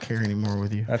 I don't care anymore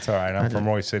with you. That's all right. I'm from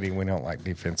Roy City. We don't like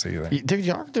defense either. Dude,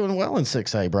 y'all are doing well in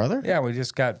 6A, brother. Yeah, we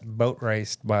just got boat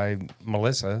raced by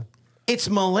Melissa. It's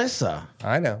Melissa.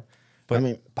 I know, but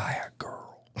by a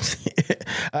girl.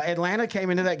 Atlanta came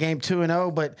into that game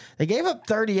 2-0, but they gave up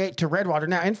 38 to Redwater.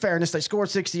 Now, in fairness, they scored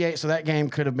 68, so that game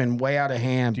could have been way out of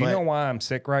hand. Do you know why I'm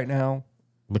sick right now?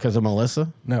 Because of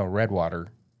Melissa? No, Redwater.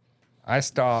 I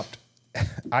stopped.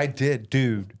 I did,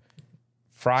 dude.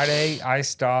 Friday, I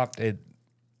stopped at,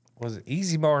 was it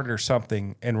Easy Mart or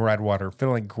something in Redwater,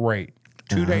 feeling great.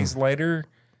 2 days later,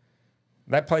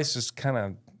 that place is kind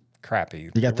of crappy.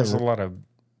 There was a lot of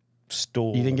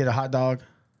stool. You didn't get a hot dog?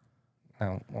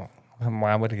 No. Well,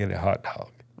 why would I get a hot dog?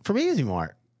 From Easy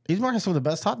Mart. Easy Mart has some of the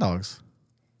best hot dogs.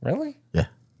 Really? Yeah.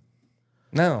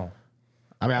 No.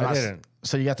 I didn't.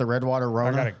 So you got the Redwater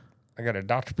Rona? I got a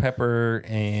Dr. Pepper,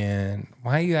 and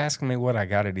why are you asking me what I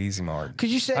got at Easy Mart?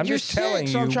 Because you said you're sick,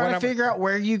 so I'm trying to figure out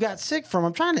where you got sick from.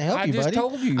 I'm trying to help you, buddy. I just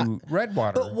told you,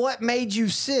 Redwater. But what made you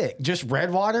sick? Just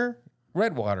Redwater?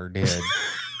 Redwater did.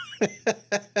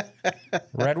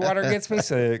 Redwater gets me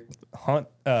sick.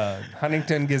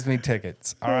 Huntington gives me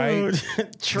tickets. All right.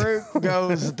 Troop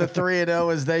goes to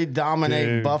 3-0 as they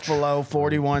dominate Buffalo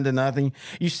 41-0.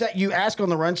 You ask on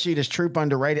the run sheet, is Troop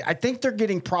underrated? I think they're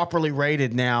getting properly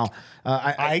rated now.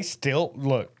 I still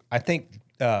look. I think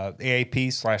the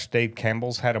AP/Dave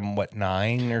Campbell's had them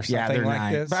 9 or something like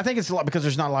 9. this. But I think it's a lot because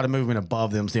there's not a lot of movement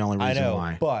above them. Is the only reason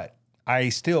why. But I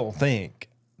still think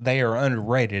they are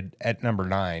underrated at number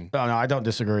 9. Oh, no, I don't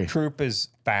disagree. Troop is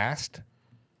fast.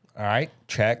 All right,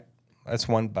 check. That's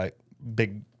one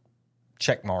big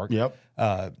check mark. Yep.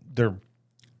 They're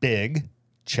big,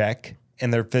 check,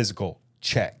 and they're physical,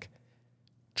 check.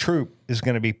 Troop is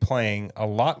going to be playing a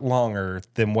lot longer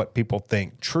than what people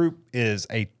think. Troop is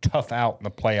a tough out in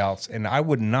the playoffs, and I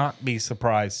would not be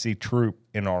surprised to see Troop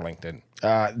in Arlington.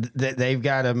 They've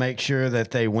got to make sure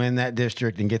that they win that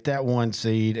district and get that 1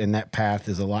 seed, and that path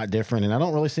is a lot different. And I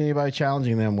don't really see anybody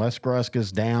challenging them. West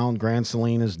Gruska's down. Grand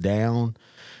Salinas down.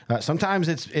 Sometimes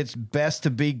it's best to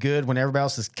be good when everybody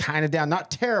else is kind of down.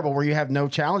 Not terrible where you have no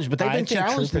challenge, but they've been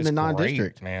challenged in the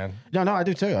non-district. Man, no, I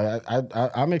do too.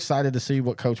 I'm excited to see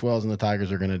what Coach Wells and the Tigers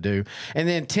are going to do. And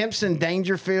then Timpson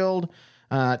Dangerfield.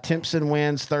 Timpson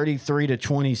wins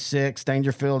 33-26.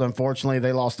 Dangerfield, unfortunately,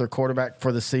 they lost their quarterback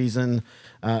for the season.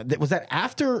 Was that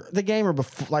after the game or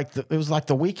before? It was like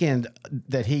the weekend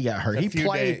that he got hurt. He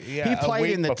played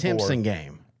in the Timpson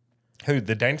game. Who,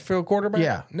 the Dangerfield quarterback?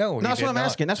 Yeah. No, that's what I'm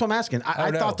asking. That's what I'm asking. I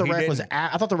thought the wreck was.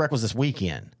 I thought the wreck was this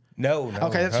weekend. No.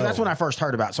 Okay, so that's when I first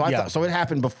heard about it. So I thought, so it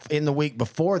happened in the week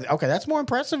before. Okay, that's more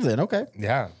impressive then. Okay.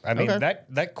 Yeah, I mean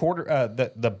that quarter,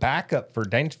 the backup for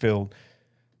Dangerfield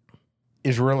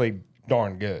is really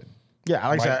darn good. Yeah,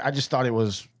 like I said, I just thought it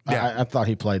was. Yeah. I thought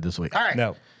he played this week. All right.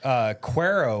 No,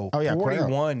 Cuero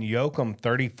 41, Yoakum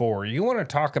 34. You want to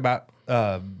talk about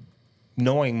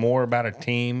knowing more about a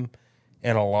team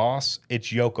and a loss? It's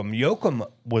Yoakum. Yoakum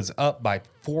was up by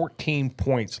 14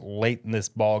 points late in this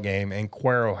ball game, and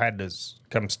Cuero had to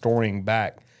come storming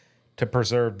back to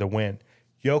preserve the win.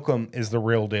 Yoakum is the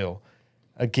real deal.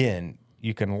 Again,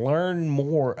 you can learn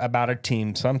more about a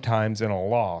team sometimes in a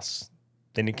loss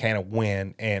than you can a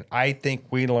win, and I think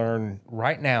we learn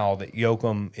right now that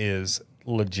Yoakum is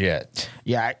legit.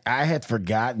 Yeah, I had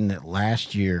forgotten that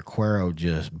last year Cuero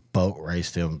just boat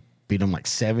raced him, beat him like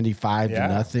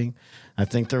 75-0. I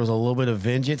think there was a little bit of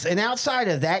vengeance. And outside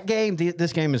of that game,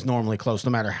 this game is normally close, no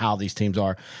matter how these teams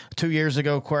are. 2 years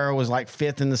ago, Cuero was like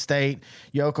 5th in the state.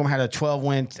 Yoakum had a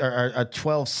 12-win or a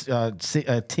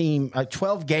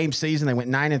 12-game season. They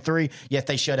went 9-3. Yet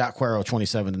they shut out Cuero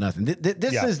 27-0.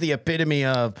 This is the epitome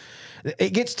of.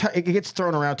 It gets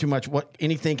thrown around too much. What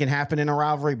anything can happen in a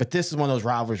rivalry, but this is one of those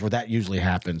rivalries where that usually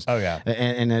happens. Oh yeah,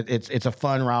 and it's a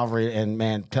fun rivalry. And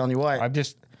man, telling you what, I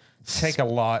just take a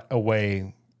lot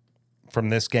away from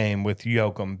this game with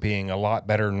Yoakum being a lot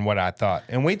better than what I thought.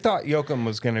 And we thought Yoakum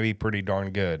was going to be pretty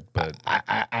darn good. But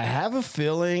I have a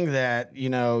feeling that,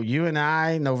 you and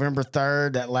I, November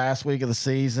 3rd, that last week of the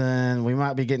season, we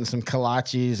might be getting some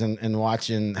kolaches and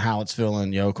watching how it's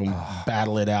feeling Yoakum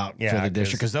battle it out for the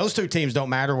district. Because those two teams don't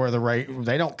matter where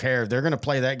they don't care. They're going to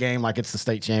play that game like it's the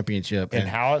state championship. And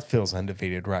how it feels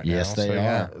undefeated right now. Yes, they are.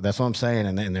 Yeah. That's what I'm saying.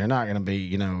 And they're not going to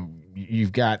be,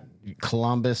 you've got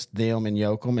Columbus, them, and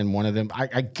Yoakum, and one of them.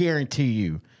 I guarantee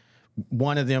you,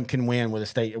 one of them can win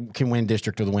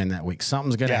district or the win that week.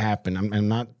 Something's going to happen. I'm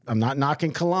not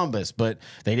knocking Columbus, but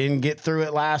they didn't get through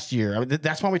it last year.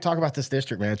 That's why we talk about this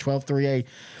district, man. 12-3A.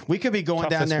 We could be going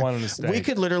down there. We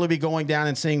could literally be going down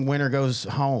and seeing winner goes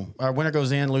home, or winner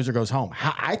goes in, loser goes home.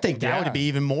 I think that would be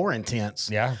even more intense.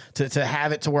 Yeah. To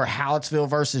have it to where Hallettsville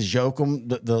versus Yoakum,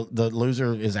 the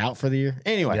loser is out for the year.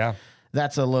 Anyway. Yeah.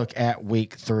 That's a look at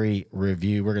Week 3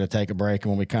 review. We're going to take a break,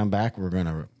 and when we come back, we're going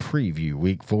to preview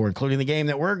Week 4, including the game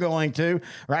that we're going to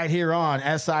right here on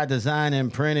SI Design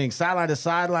and Printing, Sideline to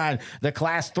Sideline, the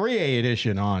Class 3A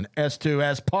edition on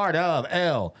S2S, part of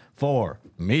L4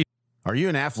 Media. Are you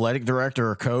an athletic director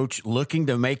or coach looking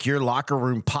to make your locker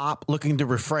room pop, looking to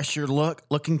refresh your look,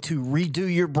 looking to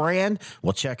redo your brand?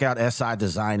 Well, check out SI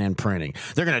Design and Printing.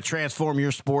 They're going to transform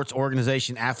your sports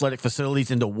organization athletic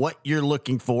facilities into what you're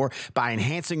looking for by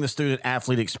enhancing the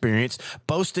student-athlete experience,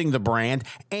 boasting the brand,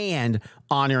 and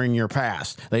honoring your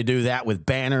past. They do that with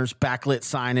banners, backlit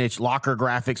signage, locker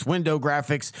graphics, window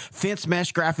graphics, fence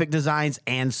mesh graphic designs,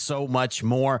 and so much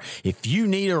more. If you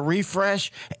need a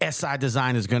refresh, SI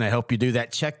Design is going to help you do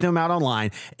that. Check them out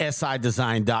online,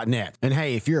 sidesign.net. And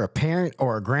hey, if you're a parent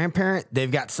or a grandparent, they've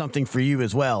got something for you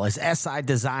as well, as SI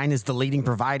Design is the leading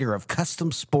provider of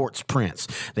custom sports prints.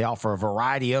 They offer a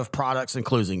variety of products,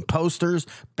 including posters,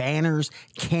 banners,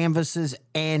 canvases,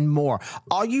 and more.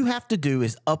 All you have to do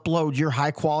is upload your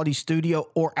high-quality studio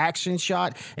or action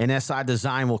shot, and SI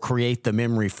Design will create the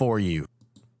memory for you.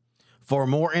 For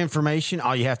more information,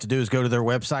 all you have to do is go to their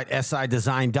website,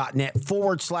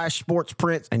 sidesign.net/sports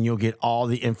prints, and you'll get all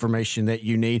the information that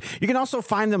you need. You can also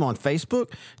find them on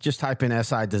Facebook. Just type in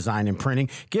SI Design and Printing.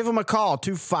 Give them a call,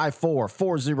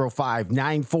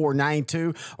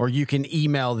 254-405-9492, or you can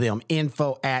email them,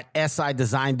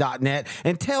 info@sidesign.net,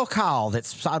 and tell Kyle that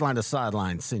Sideline to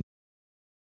Sideline sent.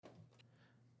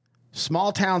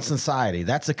 Small Town Society.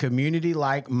 That's a community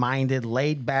like-minded,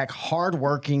 laid-back,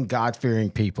 hard-working,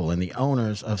 God-fearing people. And the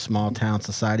owners of Small Town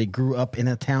Society grew up in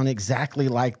a town exactly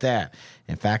like that.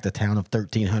 In fact, a town of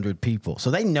 1,300 people.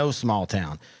 So they know Small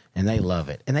Town, and they love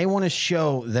it. And they want to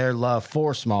show their love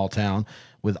for Small Town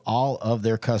with all of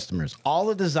their customers. All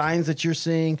the designs that you're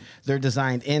seeing, they're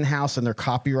designed in-house and they're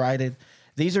copyrighted.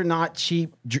 These are not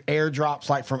cheap airdrops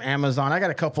like from Amazon. I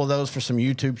got a couple of those for some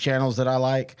YouTube channels that I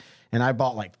like. And I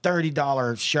bought like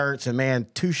 $30 shirts, and man,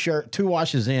 two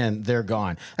washes in, they're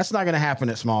gone. That's not going to happen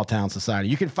at Small Town Society.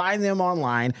 You can find them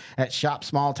online at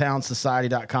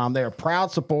shopsmalltownsociety.com. They are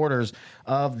proud supporters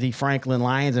of the Franklin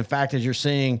Lions. In fact, as you're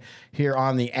seeing here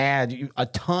on the ad, a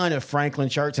ton of Franklin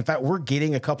shirts. In fact, we're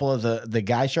getting a couple of the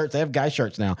guy shirts. They have guy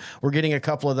shirts now. We're getting a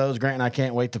couple of those, Grant, and I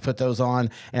can't wait to put those on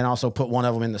and also put one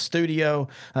of them in the studio.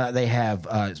 They have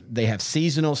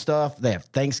seasonal stuff. They have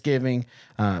Thanksgiving,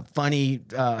 funny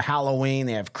Halloween.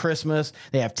 They have Christmas.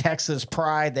 They have Texas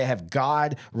Pride. They have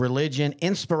God, religion,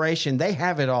 inspiration. They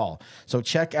have it all. So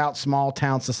check out Small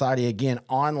Town Society again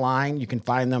online. You can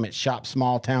find them at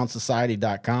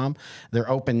shopsmalltownsociety.com.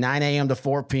 They're open 9 a.m. to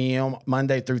 4 p.m.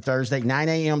 Monday through Thursday, 9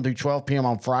 a.m. to 12 p.m.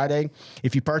 on Friday.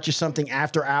 If you purchase something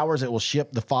after hours, it will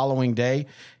ship the following day.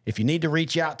 If you need to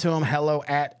reach out to them, hello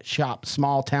at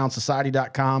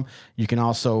shopsmalltownsociety.com. You can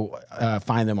also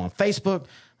find them on Facebook.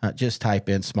 Just type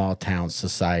in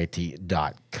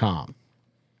smalltownsociety.com.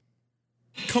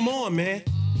 Come on, man.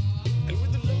 And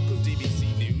with the local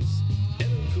DBC news, LL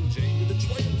Cool J with a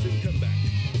triumphant comeback.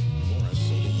 For a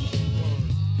solo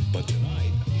but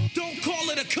tonight, don't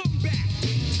call it a comeback.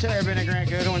 Terry Bennett, Grant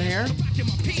Goodwin here.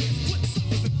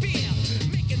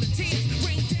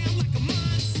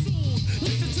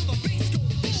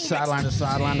 Sideline to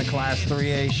Sideline, the Class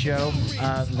 3A show.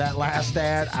 That last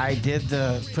ad, I did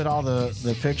put all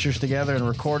the pictures together and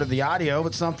recorded the audio,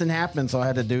 but something happened, so I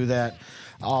had to do that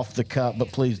off the cup. But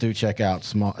please do check out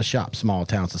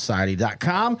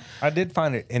shopsmalltownsociety.com. I did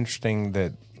find it interesting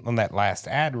that on that last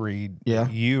ad read,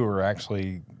 you were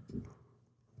actually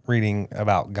reading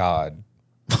about God.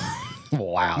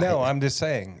 Wow. No, I'm just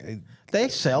saying. They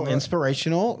sell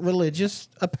inspirational religious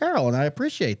apparel, and I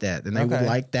appreciate that. And they would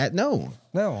like that known.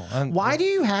 No. Why do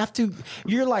you have to?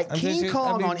 You're like King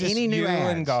Kong on any new ad. You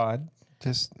and God.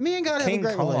 Just me and God have a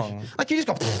great relationship. Like you just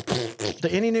go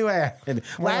to any new ad.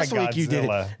 Last week you did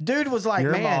it. Dude was like,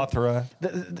 You're man, Mothra.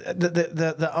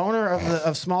 The owner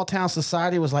of Small Town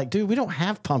Society was like, dude, we don't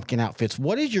have pumpkin outfits.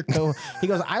 What is your He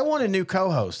goes, I want a new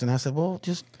co-host, and I said, well,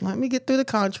 just let me get through the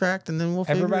contract, and then we'll.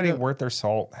 Everybody worth their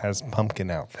salt has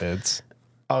pumpkin outfits.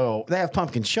 Oh, they have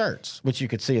pumpkin shirts, which you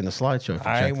could see in the slideshow. If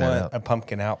you I want a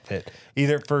pumpkin outfit,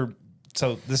 either for.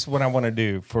 So this is what I want to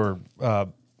do for.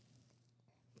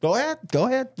 Go ahead.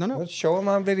 No. Let's show them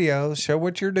on video. Show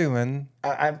what you're doing.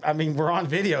 I mean, we're on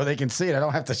video. They can see it. I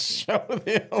don't have to show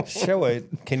them. Show it.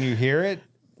 Can you hear it?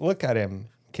 Look at him.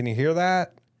 Can you hear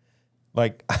that?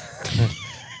 Like,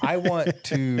 I want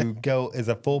to go as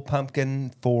a full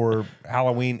pumpkin for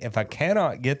Halloween. If I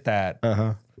cannot get that,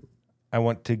 I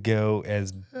want to go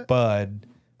as Bud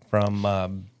from.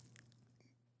 Now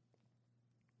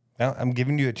I'm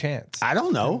giving you a chance. I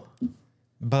don't know.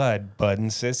 Bud and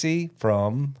Sissy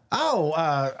from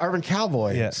Urban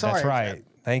Cowboy. Yeah, sorry, that's right.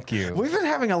 Thank you. We've been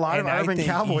having a lot of Urban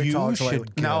Cowboy talks lately.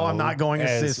 No, I'm not going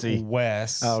as Sissy.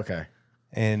 Wes. Oh, okay.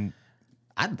 And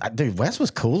dude, Wes was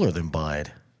cooler than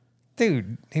Bud.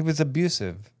 Dude, he was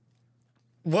abusive.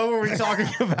 What were we talking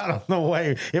about on the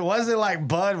way? It wasn't like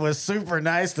Bud was super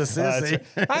nice to Sissy.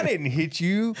 I didn't hit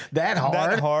you that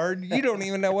hard. You don't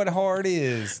even know what hard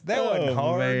is. That wasn't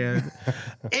hard. Man.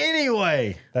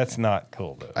 Anyway. That's not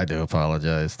cool, though. I do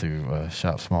apologize to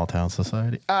Shop Small Town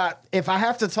Society. If I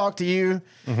have to talk to you,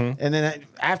 and then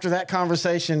after that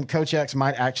conversation, Coach X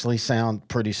might actually sound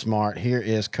pretty smart. Here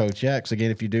is Coach X.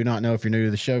 Again, if you do not know, if you're new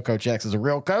to the show, Coach X is a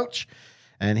real coach.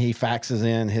 And he faxes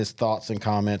in his thoughts and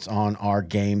comments on our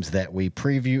games that we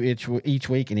preview each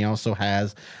week. And he also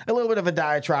has a little bit of a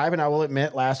diatribe. And I will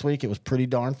admit, last week it was pretty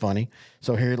darn funny.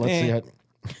 So here,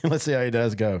 let's see how he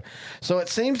does go. So it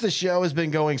seems the show has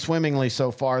been going swimmingly so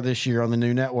far this year on the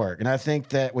new network. And I think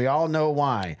that we all know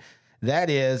why.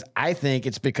 That is, I think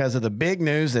it's because of the big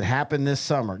news that happened this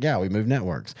summer. Yeah, we moved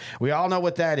networks. We all know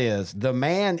what that is. The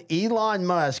man, Elon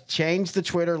Musk, changed the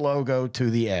Twitter logo to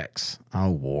the X.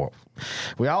 Oh, war.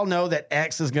 We all know that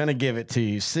X is going to give it to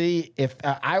you. See, if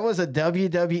I was a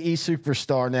WWE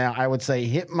superstar now, I would say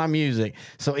hit my music.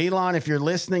 So, Elon, if you're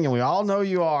listening, and we all know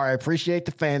you are, I appreciate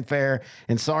the fanfare.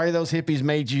 And sorry those hippies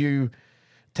made you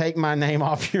take my name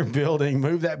off your building,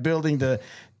 move that building to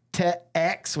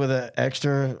X with an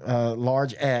extra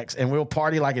large X, and we'll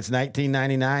party like it's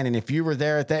 1999. And if you were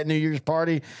there at that New Year's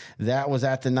party, that was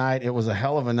at the night. It was a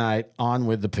hell of a night. On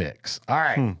with the picks. All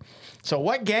right. So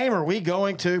what game are we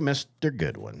going to, Mr.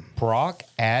 Goodwin? Brock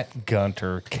at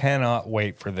Gunter. Cannot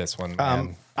wait for this one,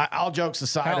 man. All jokes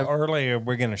aside, How early are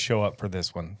we going to show up for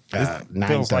this one? This 9:30.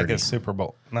 feels like a Super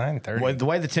Bowl. 9:30. the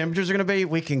way the temperatures are going to be,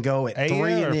 we can go at 3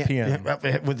 AM or PM?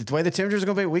 With the way the temperatures are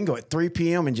going to be, we can go at 3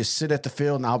 p.m. and just sit at the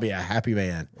field, and I'll be a happy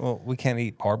man. Well, we can't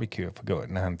eat barbecue if we go at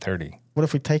 9:30. What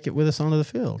if we take it with us onto the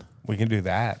field? We can do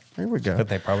that. There we go. But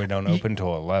they probably don't open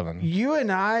till 11. You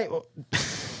and I,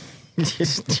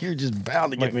 you're just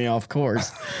bound to get me off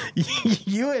course.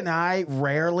 You and I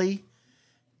rarely,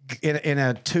 in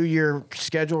a 2-year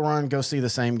schedule run, go see the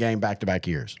same game back-to-back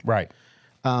years. Right.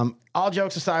 All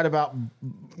jokes aside about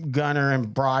Gunner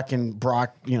and Brock,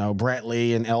 Brett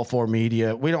Lee and L4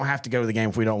 Media, we don't have to go to the game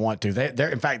if we don't want to.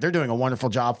 In fact, they're doing a wonderful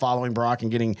job following Brock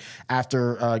and getting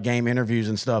after game interviews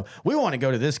and stuff. We want to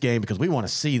go to this game because we want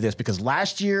to see this, because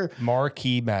last year,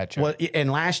 Marquee matchup.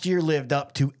 and last year lived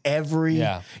up to every.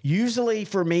 Yeah. Usually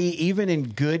for me, even in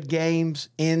good games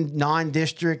in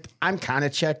non-district, I'm kind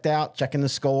of checked out, checking the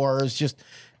scores. Just,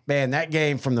 man, that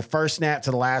game from the first snap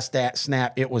to the last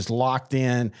snap, it was locked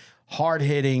in. Hard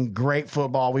hitting, great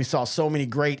football. We saw so many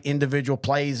great individual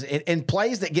plays and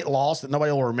plays that get lost that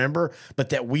nobody will remember, but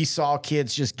that we saw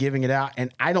kids just giving it out.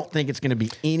 And I don't think it's going to be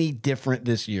any different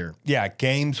this year. Yeah,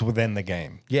 games within the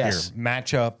game. Yes. Here,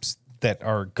 matchups that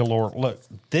are galore. Look,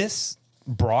 this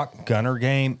Brock Gunner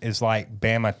game is like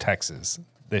Bama, Texas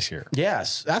this year.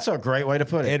 Yes, that's a great way to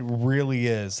put it. It really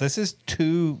is. This is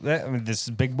this is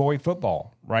big boy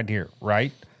football right here,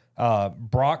 right?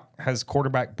 Brock has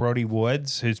quarterback Brody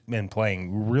Woods, who's been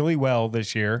playing really well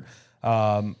this year.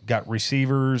 Got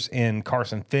receivers in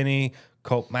Carson Finney,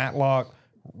 Colt Matlock,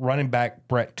 running back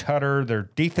Brett Tutter.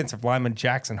 Their defensive linemen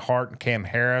Jackson Hart and Cam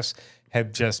Harris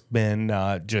have just been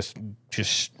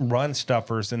just run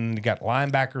stuffers. And you got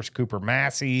linebackers Cooper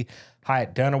Massey,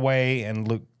 Hyatt Dunaway, and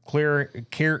Luke Kearley.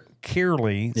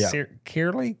 Yeah.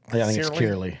 Kearley? Yeah, I think it's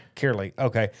Kearley. Kearley.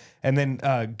 Okay. And then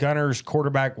Gunner's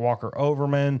quarterback Walker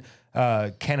Overman,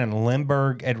 Cannon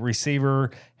Lindbergh at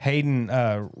receiver, Hayden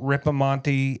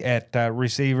Ripamonte at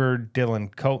receiver,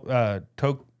 Dylan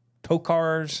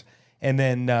Tokars, and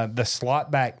then the slot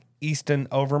back Easton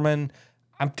Overman.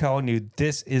 I'm telling you,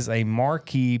 this is a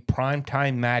marquee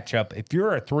primetime matchup. If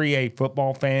you're a 3A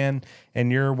football fan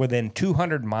and you're within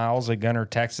 200 miles of Gunner,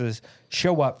 Texas,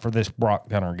 show up for this Brock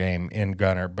Gunner game in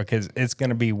Gunner, because it's going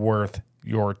to be worth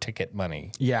your ticket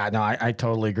money. Yeah, no, I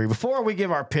totally agree. Before we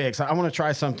give our picks, I want to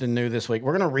try something new this week.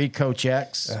 We're going to read Coach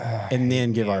X and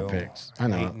then give our picks. I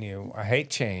know. I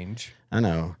hate change. I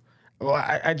know. Well,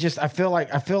 I feel like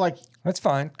That's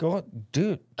fine. Go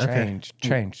do it.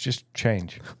 Change. Just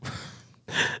change.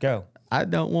 Go. I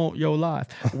don't want your life.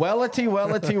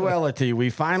 Wellity. We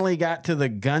finally got to the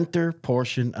Gunter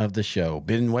portion of the show.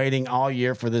 Been waiting all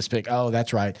year for this pick. Oh,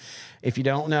 that's right. If you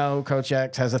don't know, Coach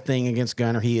X has a thing against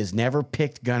Gunter. He has never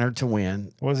picked Gunter to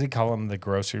win. What does he call them? The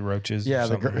grocery roaches?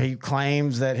 Yeah, he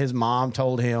claims that his mom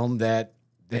told him that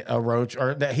a roach,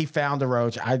 or that he found a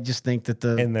roach. I just think that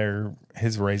in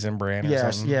his Raisin Bran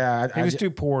or something. Yeah. He was too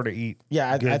poor to eat.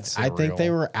 Yeah, good I think they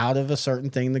were out of a certain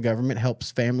thing the government helps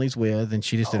families with, and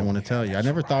she just didn't want to tell you. I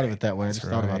never thought of it that way. I just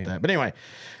thought about that. But anyway,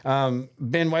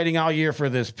 been waiting all year for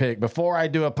this pick. Before I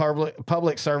do a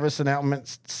public service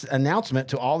announcement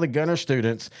to all the Gunner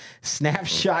students,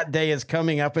 Snapshot Day is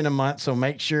coming up in a month, so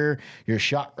make sure your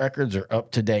shot records are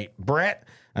up to date. Brett,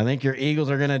 I think your Eagles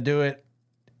are going to do it.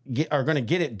 Are going to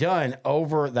get it done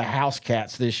over the House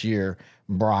Cats this year.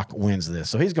 Brock wins this.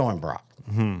 So he's going Brock.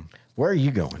 Mm-hmm. Where are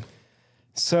you going?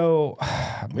 So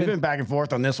we've been back and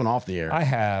forth on this one off the air. I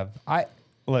have. I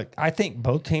think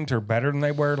both teams are better than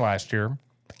they were last year,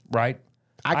 right?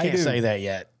 I can't say that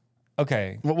yet.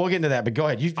 Okay. Well, we'll get into that, but go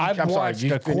ahead. I've watched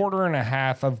a quarter and a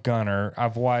half of Gunner.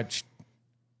 I've watched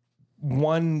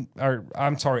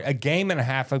a game and a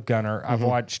half of Gunner. I've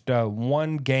watched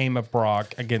one game of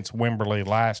Brock against Wimberley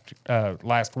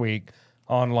last week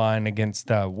online against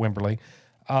Wimberley.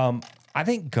 I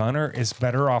think Gunner is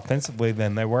better offensively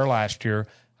than they were last year.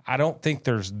 I don't think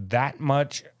there's that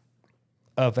much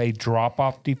of a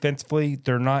drop-off defensively.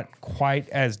 They're not quite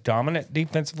as dominant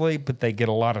defensively, but they get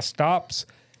a lot of stops.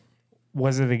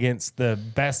 Was it against the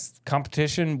best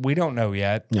competition? We don't know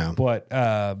yet. No. But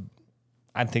I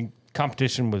think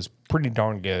competition was pretty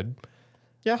darn good.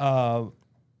 Yeah.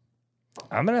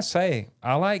 I'm going to say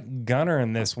I like Gunner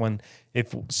in this one.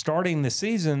 If starting the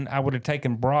season, I would have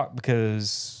taken Brock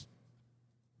because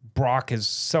Brock is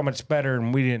so much better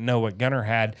and we didn't know what Gunner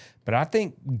had. But I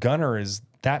think Gunner is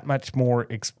that much more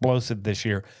explosive this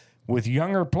year with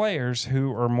younger players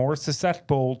who are more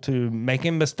susceptible to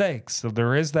making mistakes. So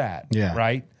there is that,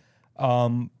 right?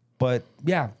 But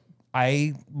yeah,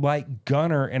 I like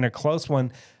Gunner in a close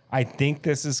one. I think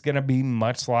this is going to be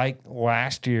much like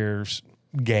last year's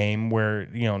game where,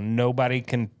 nobody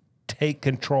can take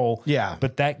control. Yeah.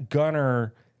 But that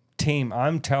Gunner team,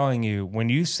 I'm telling you, when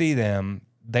you see them,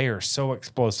 they are so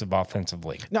explosive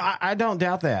offensively. No, I don't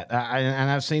doubt that. And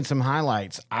I've seen some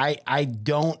highlights. I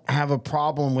don't have a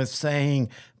problem with saying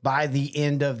by the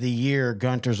end of the year,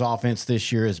 Gunter's offense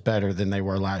this year is better than they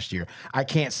were last year. I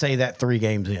can't say that 3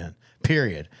 games in,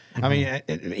 period. I mean,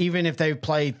 even if they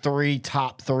played 3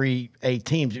 top 3A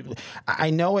teams,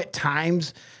 I know at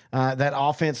times that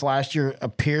offense last year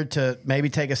appeared to maybe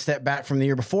take a step back from the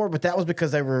year before, but that was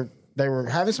because they were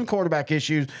having some quarterback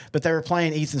issues, but they were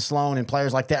playing Ethan Sloan and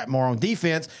players like that more on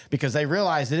defense because they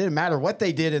realized it didn't matter what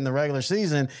they did in the regular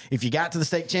season. If you got to the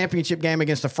state championship game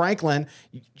against a Franklin,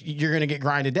 you're going to get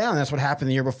grinded down. That's what happened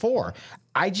the year before.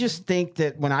 I just think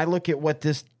that when I look at what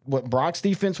Brock's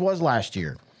defense was last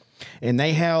year, and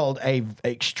they held a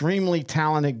extremely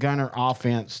talented Gunner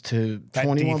offense to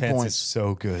 21 defense points. Is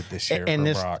so good this year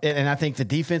Brock. And I think the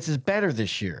defense is better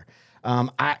this year.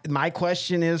 My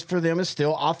question is for them is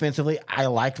still offensively. I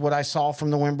liked what I saw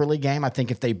from the Wimberley game. I think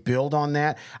if they build on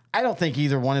that, I don't think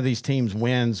either one of these teams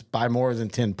wins by more than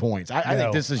 10 points. I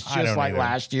think this is just like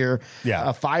last year,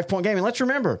 a 5-point game. And let's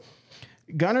remember,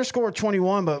 Gunner scored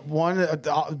 21, but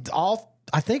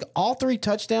I think all 3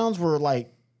 touchdowns were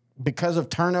like because of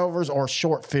turnovers or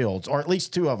short fields, or at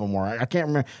least 2 of them were. I can't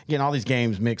remember. Again, all these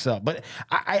games mix up, but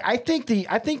I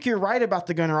think you're right about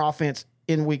the Gunner offense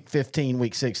in week 15,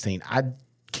 week 16. I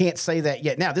can't say that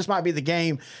yet. Now, this might be the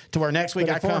game to where next week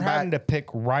I come back. Having to pick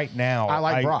right now, I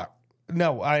like Brock.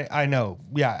 No, I know.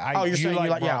 Yeah. You're saying you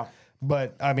like Brock. Yeah.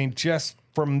 But I mean, just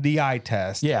from the eye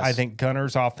test, yes. I think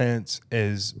Gunner's offense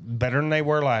is better than they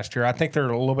were last year. I think they're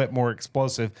a little bit more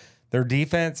explosive. Their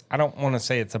defense, I don't want to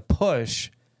say it's a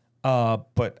push,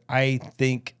 but I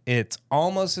think it's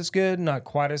almost as good, not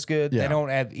quite as good. Yeah. They don't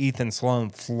have Ethan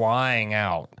Sloan flying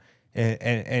out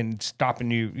and stopping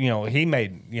you. He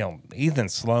made, Ethan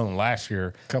Sloan last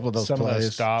year. A couple of those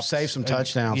plays, stops, save some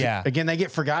touchdowns. Yeah. Again, they get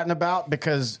forgotten about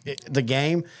because the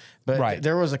game, but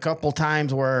there was a couple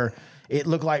times where it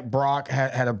looked like Brock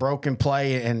had a broken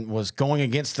play and was going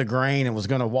against the grain and was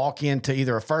going to walk into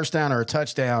either a first down or a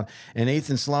touchdown. And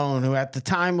Ethan Sloan, who at the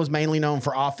time was mainly known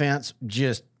for offense,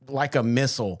 just like a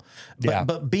missile,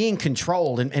 but being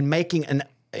controlled and making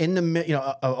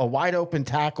a wide open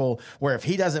tackle where if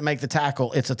he doesn't make the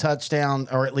tackle, it's a touchdown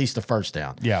or at least a first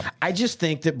down. Yeah. I just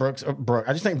think that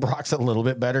Brock's a little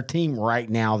bit better team right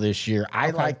now this year. I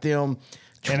like them.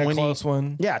 In a close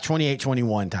one? Yeah,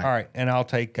 28-21 time. All right, and I'll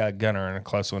take Gunner in a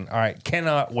close one. All right,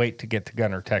 cannot wait to get to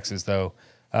Gunner, Texas, though,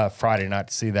 Friday night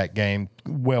to see that game.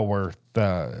 Well worth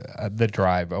the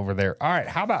drive over there. All right,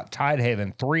 how about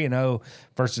Tidehaven 3-0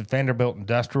 versus Vanderbilt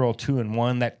Industrial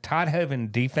 2-1? That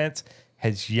Tidehaven defense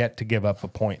has yet to give up a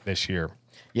point this year.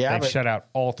 Yeah, they've shut out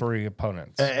all 3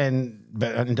 opponents.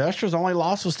 But Industrial's only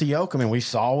loss was to Yoakum, and we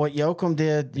saw what Yoakum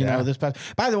did. You know this past.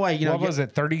 By the way, what was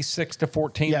it,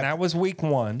 36-14? Yeah, that was week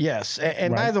 1. Yes,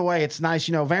 and by the way, it's nice.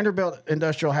 Vanderbilt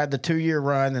Industrial had the 2-year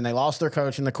run, and they lost their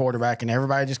coach and the quarterback, and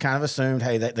everybody just kind of assumed,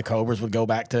 hey, that the Cobras would go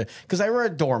back to because they were a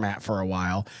doormat for a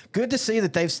while. Good to see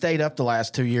that they've stayed up the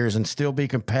last 2 years and still be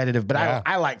competitive. But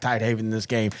I like Tidehaven in this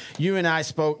game. You and I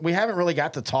spoke. We haven't really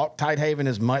got to talk Tidehaven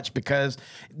as much because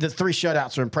the 3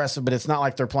 shutouts are impressive, but it's not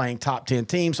like they're playing top 10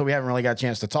 teams, so we haven't really got a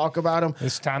chance to talk about them.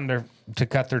 It's time to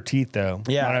cut their teeth, though.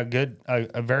 Yeah, on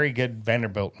a very good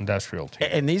Vanderbilt Industrial team.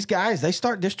 And these guys, they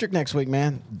start district next week,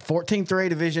 man. 14-3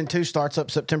 Division II starts up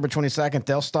September 22nd.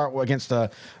 They'll start against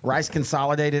Rice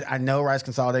Consolidated. I know Rice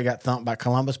Consolidated got thumped by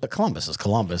Columbus, but Columbus is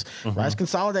Columbus. Mm-hmm. Rice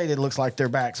Consolidated looks like they're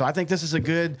back, so I think this is a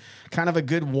good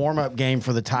warm-up game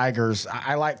for the Tigers.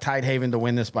 I like Tidehaven to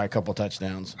win this by a couple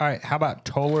touchdowns. All right, how about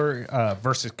Toller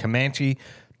versus Comanche?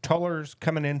 Toller's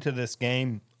coming into this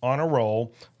game on a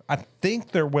roll. I think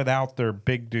they're without their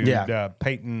big dude,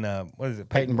 Peyton. What is it?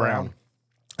 Peyton Brown.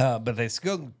 But they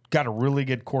still got a really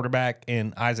good quarterback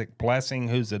in Isaac Blessing,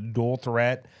 who's a dual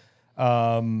threat.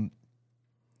 Comanche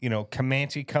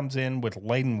comes in with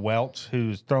Layden Welch,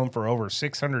 who's thrown for over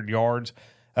 600 yards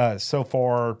so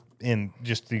far in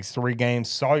just these 3 games.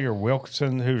 Sawyer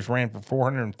Wilkerson, who's ran for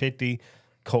 450.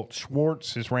 Colt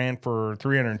Schwartz has ran for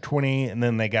 320, and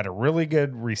then they got a really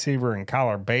good receiver in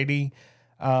Kyler Beatty.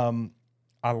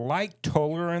 I like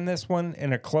Toller in this one,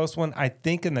 in a close one. I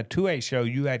think in the 2A show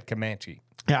you had Comanche.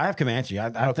 Yeah, I have Comanche.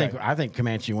 I think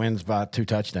Comanche wins by 2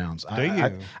 touchdowns. Do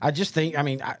you? I just think. I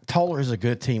mean, Toller is a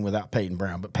good team without Peyton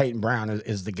Brown, but Peyton Brown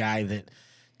is the guy that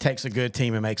takes a good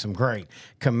team and makes them great.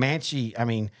 Comanche. I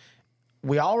mean,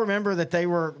 we all remember that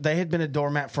they had been a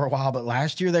doormat for a while, but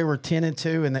last year they were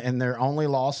 10-2, and their only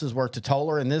losses were to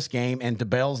Toller in this game and to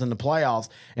Bells in the playoffs.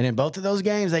 And in both of those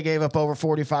games, they gave up over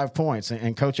 45 points.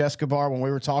 And Coach Escobar, when we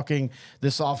were talking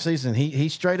this offseason, he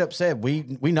straight up said, we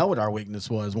know what our weakness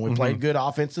was. When we played good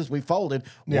offenses, we folded.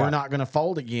 Yeah. We're not going to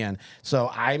fold again. So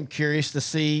I'm curious to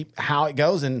see how it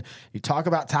goes. And you talk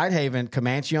about Tidehaven,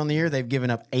 Comanche on the year, they've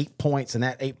given up 8 points, and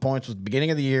that 8 points was the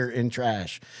beginning of the year in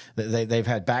trash. They've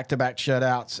had back-to-back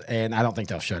shutouts, and I don't think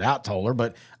they'll shut out Toller,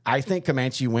 but I think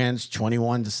Comanche wins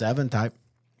 21-7 type.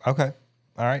 Okay.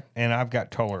 All right. And I've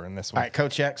got Toller in this one. All right.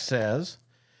 Coach X says,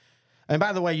 and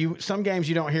by the way, some games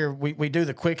you don't hear, we do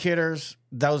the quick hitters.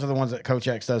 Those are the ones that Coach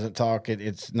X doesn't talk.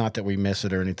 It's not that we miss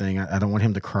it or anything. I don't want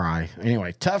him to cry.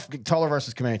 Anyway, Toller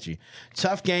versus Comanche.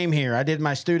 Tough game here. I did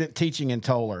my student teaching in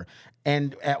Toller.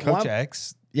 And at Coach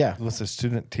X Yeah. was a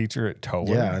student teacher at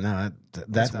Toller. Yeah, no,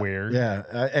 that's weird. Yeah.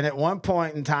 And at one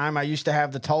point in time, I used to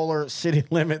have the Toller city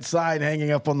limit sign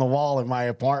hanging up on the wall in my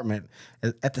apartment.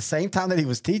 At the same time that he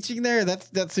was teaching there,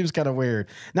 that seems kind of weird.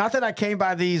 Not that I came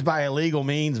by these by illegal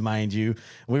means, mind you.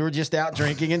 We were just out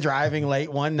drinking and driving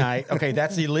late one night. Okay,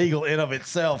 that's illegal in of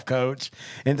itself, Coach.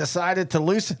 And decided to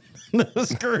loosen the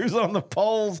screws on the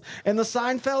poles, and the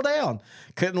sign fell down.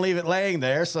 Couldn't leave it laying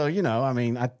there. So,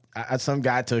 some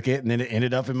guy took it, and then it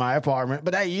ended up in my apartment.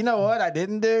 But hey, you know what I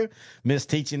didn't do? Miss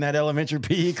teaching that elementary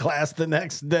PE class the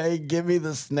next day. Give me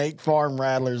the Snake Farm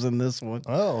Rattlers in this one.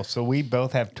 Oh, so we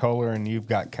both have Toller, and you've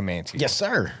got Comanche. Yes,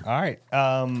 sir. All right.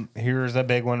 Here's a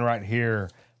big one right here.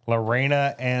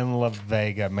 Lorena and La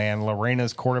Vega. Man,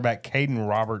 Lorena's quarterback, Caden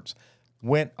Roberts,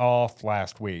 went off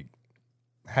last week.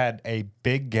 Had a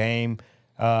big game.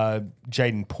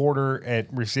 Jaden Porter at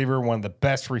receiver, one of the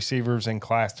best receivers in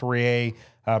Class 3A.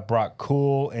 Brock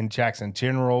Cool and Jackson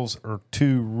Generals are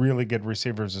 2 really good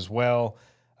receivers as well.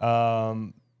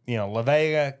 La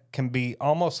Vega can be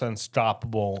almost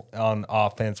unstoppable on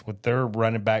offense with their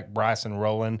running back, Bryson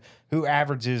Rowland, who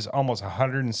averages almost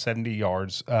 170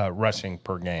 yards rushing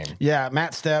per game. Yeah,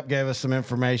 Matt Stepp gave us some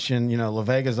information. La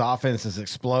Vega's offense has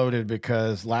exploded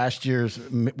because last year's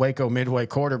Waco Midway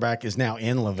quarterback is now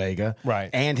in La Vega. Right.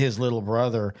 And his little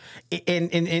brother.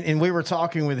 And we were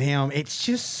talking with him. It's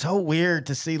just so weird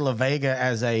to see La Vega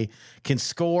as can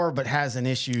score but has an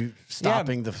issue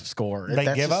stopping the score.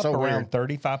 They give up around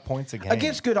 35 points a game.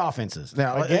 Against good offenses.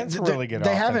 Now, against really good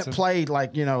they offenses. Haven't played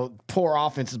poor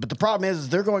offenses, but the problem is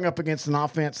they're going up against an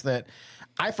offense that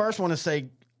I first want to say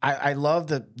I love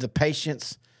the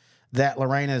patience that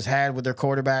Lorena has had with their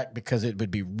quarterback, because it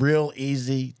would be real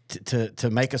easy to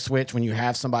make a switch when you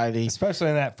have somebody. Especially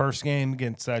in that first game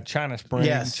against China Spring.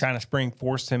 Yes. China Spring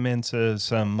forced him into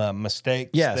some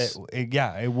mistakes. Yes.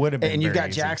 It would have been. And you've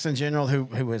got easy. Jackson General,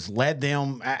 who has led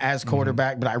them as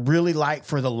quarterback, but I really like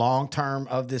for the long term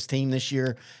of this team this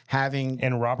year having.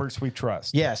 And Roberts we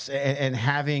trust. Yes, and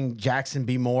having Jackson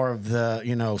be more of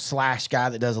the, slash guy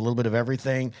that does a little bit of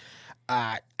everything.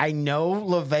 I know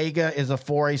La Vega is a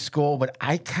 4A school, but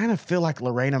I kind of feel like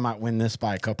Lorena might win this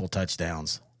by a couple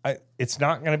touchdowns. It's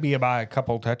not going to be by a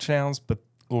couple touchdowns, but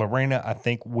Lorena, I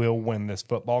think, will win this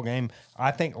football game.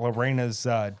 I think Lorena's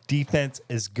defense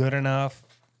is good enough.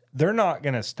 They're not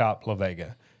going to stop La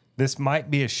Vega. This might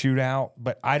be a shootout,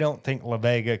 but I don't think La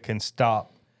Vega can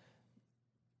stop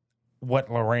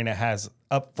what Lorena has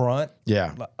up front.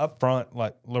 Yeah. Up front,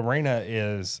 like Lorena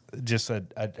is just a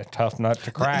tough nut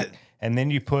to crack. And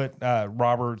then you put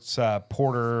Roberts,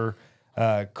 Porter,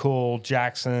 Cool,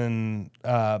 Jackson,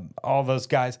 all those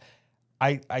guys.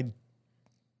 I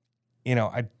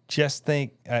just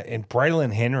think, and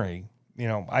Braylon Henry,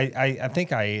 I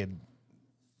think I had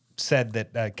said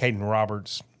that Caden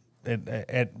Roberts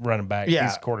at running back,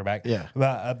 he's quarterback. Yeah.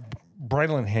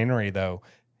 Braylon Henry, though,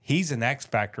 he's an X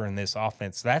factor in this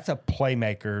offense. That's a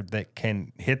playmaker that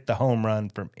can hit the home run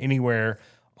from anywhere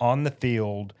on the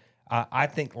field. I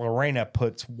think Lorena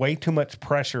puts way too much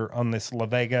pressure on this La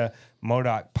Vega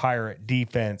Modoc Pirate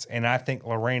defense, and I think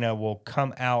Lorena will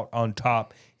come out on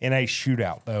top in a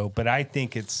shootout, though. But I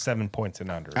think it's 7 points and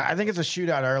under. I think it's a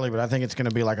shootout early, but I think it's going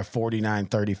to be like a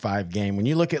 49-35 game. When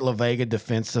you look at La Vega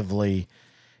defensively,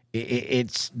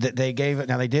 they gave it.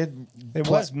 Now they did. It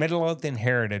was Midlothian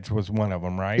Heritage was one of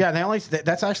them, right? Yeah,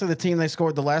 that's actually the team they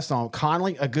scored the less on.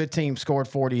 Conley, a good team, scored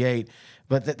 48.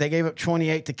 but they gave up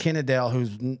 28 to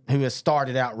Kennedale, who has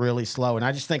started out really slow. And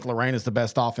I just think Lorraine is the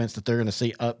best offense that they're going to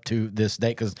see up to this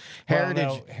day because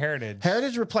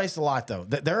Heritage replaced a lot though.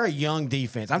 They're a young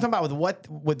defense. I'm talking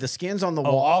about with the skins on the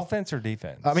wall. Offense or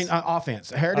defense? I mean,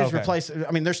 offense. Heritage replaced.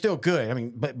 I mean, they're still good. I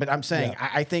mean, but I'm saying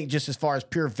I think just as far as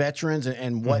pure veterans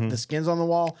and what the skins on the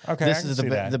wall. Okay, this is the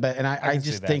best. And I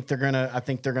just think they're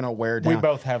gonna wear down. We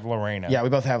both have Lorena. Yeah, we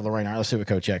both have Lorena. All right, let's see what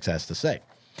Coach X has to say.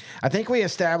 I think we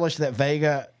established that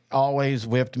Vega always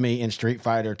whipped me in Street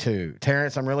Fighter 2.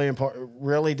 Terrence, I'm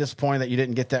really disappointed that you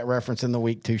didn't get that reference in the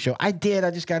Week 2 show. I did.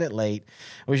 I just got it late.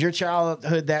 Was your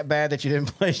childhood that bad that you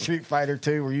didn't play Street Fighter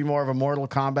 2? Were you more of a Mortal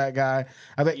Kombat guy?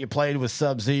 I bet you played with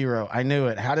Sub-Zero. I knew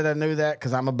it. How did I know that?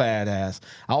 Because I'm a badass.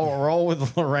 I'll roll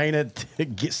with Lorena to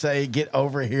get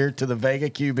over here to the Vega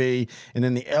QB, and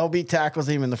then the LB tackles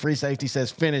him, and the free safety says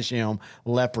finish him.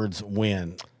 Leopards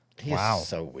win. He's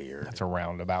so weird. That's a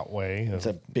roundabout way. It's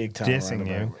a big time dissing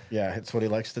you. Yeah, it's what he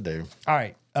likes to do. All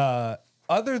right.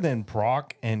 Other than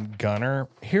Brock and Gunner,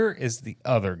 here is the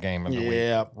other game of the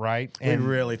week. Right? And we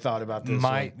really thought about this.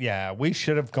 Yeah, we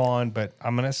should have gone, but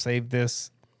I'm going to save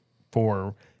this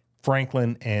for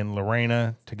Franklin and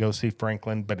Lorena to go see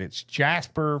Franklin. But it's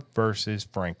Jasper versus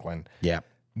Franklin. Yeah.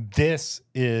 This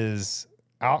is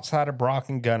outside of Brock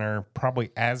and Gunner, probably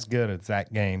as good as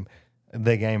that game,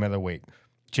 the game of the week.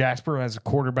 Jasper has a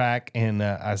quarterback in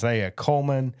Isaiah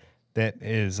Coleman that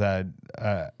is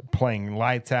playing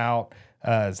lights out.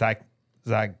 Zach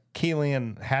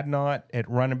Keelan Hadnot at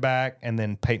running back, and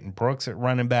then Peyton Brooks at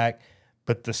running back.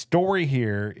 But the story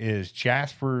here is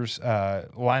Jasper's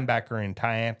linebacker in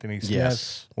Ty Anthony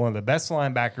Smith, one of the best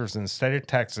linebackers in the state of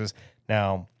Texas.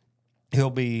 Now, he'll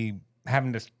be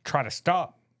having to try to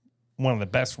stop one of the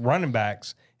best running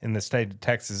backs in the state of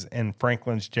Texas, and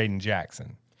Franklin's Jaden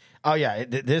Jackson. Oh yeah,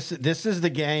 this is the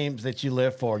games that you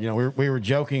live for. You know, we were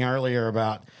joking earlier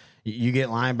about you get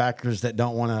linebackers that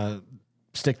don't want to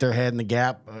stick their head in the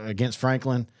gap against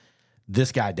Franklin.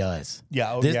 This guy does.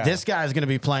 Yeah, this guy is going to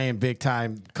be playing big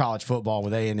time college football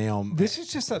with A&M. This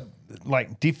is just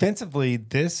defensively.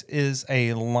 This is a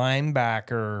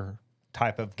linebacker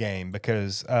type of game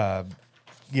because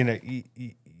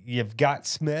you've got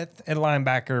Smith at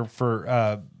linebacker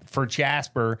for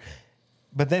Jasper.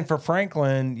 But then for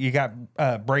Franklin, you got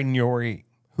Braden Yorey,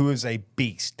 who is a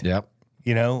beast. Yep.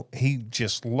 You know, he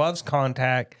just loves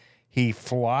contact. He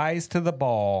flies to the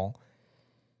ball.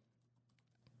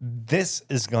 This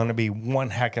is going to be one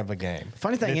heck of a game.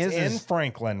 Funny thing is in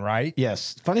Franklin, right?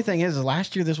 Yes. Funny thing is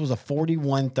last year this was a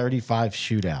 41-35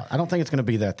 shootout. I don't think it's going to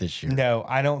be that this year. No,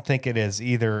 I don't think it is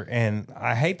either. And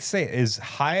I hate to say it, as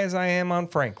high as I am on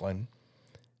Franklin,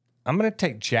 I'm going to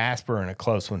take Jasper in a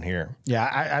close one here. Yeah,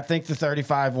 I think the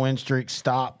 35 win streak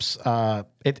stops.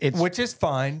 Which is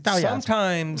fine. Oh, yeah.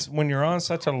 Sometimes when you're on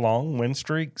such a long win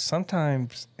streak,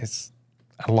 sometimes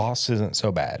a loss isn't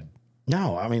so bad.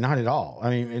 No, I mean, not at all. I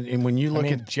mean, and when you look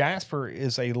at Jasper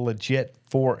is a legit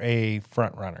for a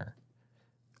front runner.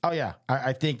 Oh yeah,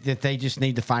 I think that they just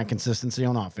need to find consistency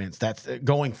on offense. That's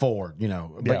going forward, you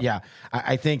know. But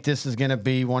I think this is going to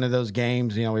be one of those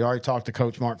games. You know, we already talked to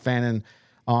Coach Mark Fannin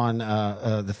on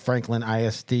the Franklin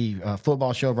ISD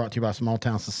football show brought to you by Small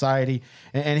Town Society.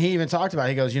 And he even talked about it.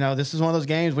 He goes, you know, this is one of those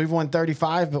games we've won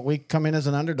 35, but we come in as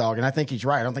an underdog. And I think he's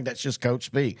right. I don't think that's just coach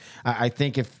speak. I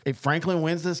think if Franklin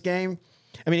wins this game,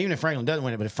 I mean, even if Franklin doesn't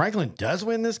win it, but if Franklin does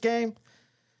win this game,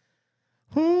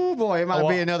 oh boy, it might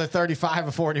be another 35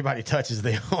 before anybody touches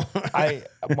them.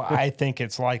 I think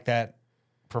it's like that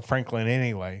for Franklin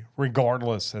anyway,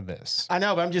 regardless of this. I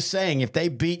know, but I'm just saying, if they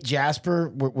beat Jasper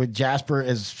with Jasper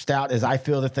as stout as I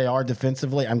feel that they are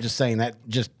defensively, I'm just saying that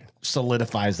just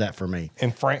solidifies that for me.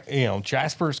 And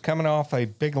Jasper's coming off a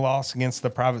big loss against the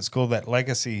private school, that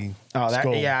Legacy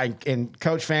school. Yeah, and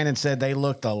Coach Fannin said they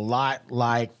looked a lot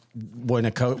like when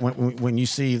you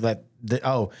see that.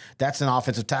 That's an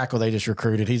offensive tackle they just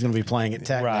recruited. He's going to be playing at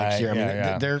Tech next year. I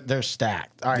mean, they're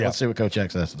stacked. All right, let's see what Coach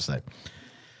X has to say.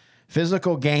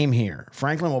 Physical game here.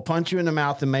 Franklin will punch you in the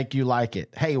mouth and make you like it.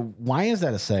 Hey, why is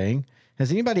that a saying?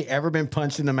 Has anybody ever been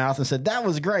punched in the mouth and said, that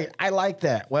was great, I like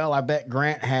that? Well, I bet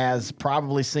Grant has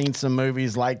probably seen some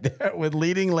movies like that with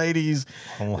leading ladies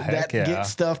get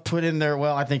stuff put in there.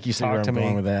 Well, I think you see where I'm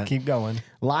going with that. Keep going.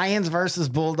 Lions versus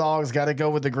Bulldogs. Got to go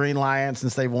with the Green Lions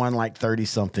since they've won like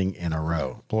 30-something in a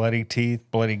row. Bloody teeth,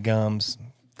 bloody gums.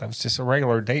 That was just a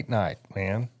regular date night,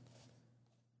 man.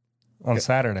 On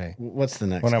Saturday. What's the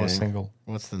next When game? I was single.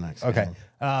 What's the next game?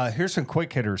 Here's some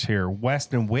quick hitters here.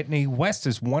 West and Whitney. West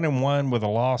is 1-1 with a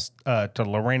loss to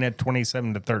Lorena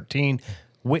 27-13.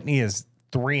 Whitney is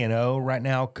 3-0 right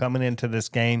now coming into this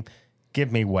game.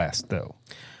 Give me West, though.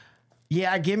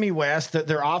 Yeah, give me West.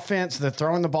 Their offense, they're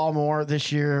throwing the ball more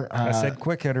this year. I said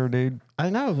quick hitter, dude. I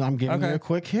know. I'm giving you a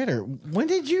quick hitter. When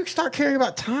did you start caring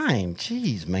about time?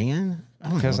 Jeez, man.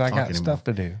 Because I got stuff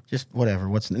to do. Just whatever.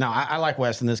 I like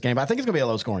West in this game, but I think it's going to be a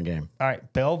low-scoring game. All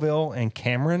right, Belleville and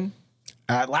Cameron.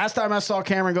 Last time I saw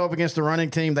Cameron go up against the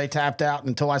running team, they tapped out.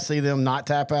 Until I see them not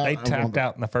tap out. They tapped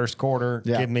out in the first quarter.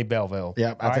 Yeah. Give me Belleville.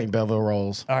 Yep, I think Belleville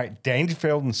rolls. All right,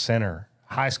 Dangerfield and Center.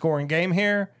 High-scoring game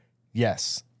here?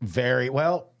 Yes. Very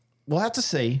well. We'll have to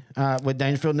see. With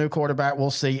Dangerfield, new quarterback, we'll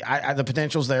see. The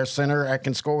potential's there. Center, I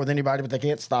can score with anybody, but they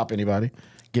can't stop anybody.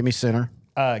 Give me Center.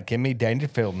 Give me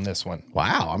Dangerfield in this one.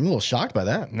 Wow, I'm a little shocked by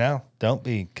that. No, don't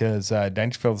be, because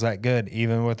Dangerfield's that good,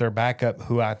 even with their backup,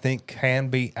 who I think can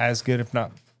be as good, if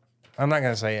not, I'm not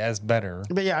going to say as better.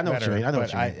 But yeah, I know what you mean.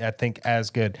 I think as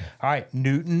good. All right,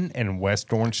 Newton and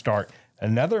West Orange Stark.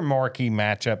 Another marquee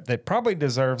matchup that probably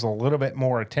deserves a little bit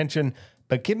more attention,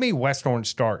 but give me West Orange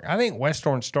Stark. I think West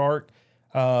Orange Stark,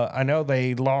 I know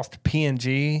they lost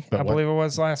PNG, I believe it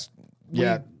was last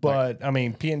week, but I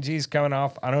mean, PNG's coming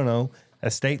off, I don't know, a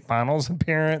state finals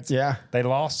appearance. Yeah. They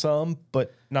lost some,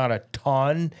 but not a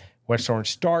ton. West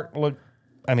Orange Stark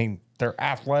they're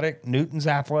athletic. Newton's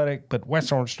athletic, but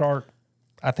West Orange Stark,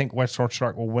 I think West Orange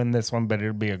Stark will win this one, but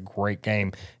it'll be a great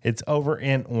game. It's over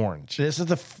in Orange. This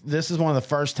is one of the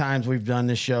first times we've done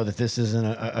this show that this isn't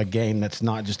a game that's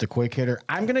not just a quick hitter.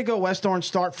 I'm going to go West Orange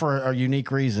Stark for a unique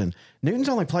reason. Newton's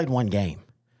only played one game.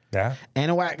 Yeah.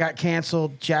 Anahuac got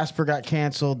canceled. Jasper got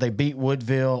canceled. They beat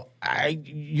Woodville.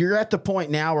 You're at the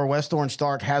point now where West Orange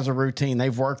Stark has a routine.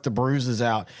 They've worked the bruises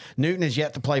out. Newton has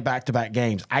yet to play back-to-back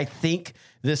games. I think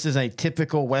this is a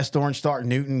typical West Orange Stark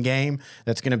Newton game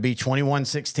that's going to be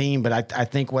 21-16, but I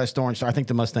think West Orange Stark, I think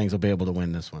the Mustangs will be able to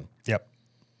win this one. Yep.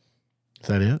 Is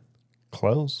that it?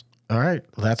 Close. All right,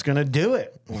 well, that's going to do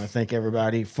it. I want to thank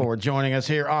everybody for joining us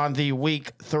here on the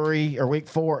Week 4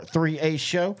 3A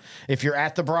show. If you're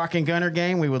at the Brock and Gunner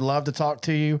game, we would love to talk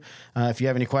to you. If you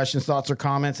have any questions, thoughts, or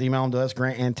comments, email them to us,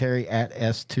 Grant and Terry at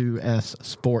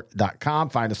s2ssport.com.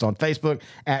 Find us on Facebook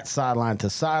at Sideline to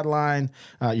Sideline.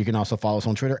 You can also follow us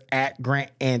on Twitter at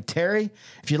Grant and Terry.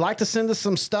 If you'd like to send us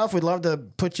some stuff, we'd love to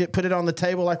put it on the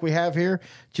table like we have here.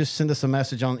 Just send us a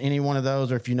message on any one of those,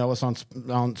 or if you know us on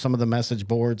some of the message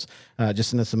boards, just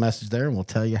send us a message there, and we'll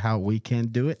tell you how we can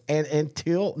do it. And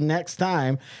until next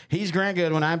time, he's Grant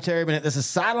Goodwin. I'm Terry Bennett. This is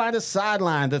Sideline to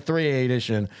Sideline, the 3A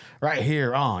edition, right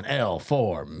here on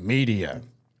L4 Media.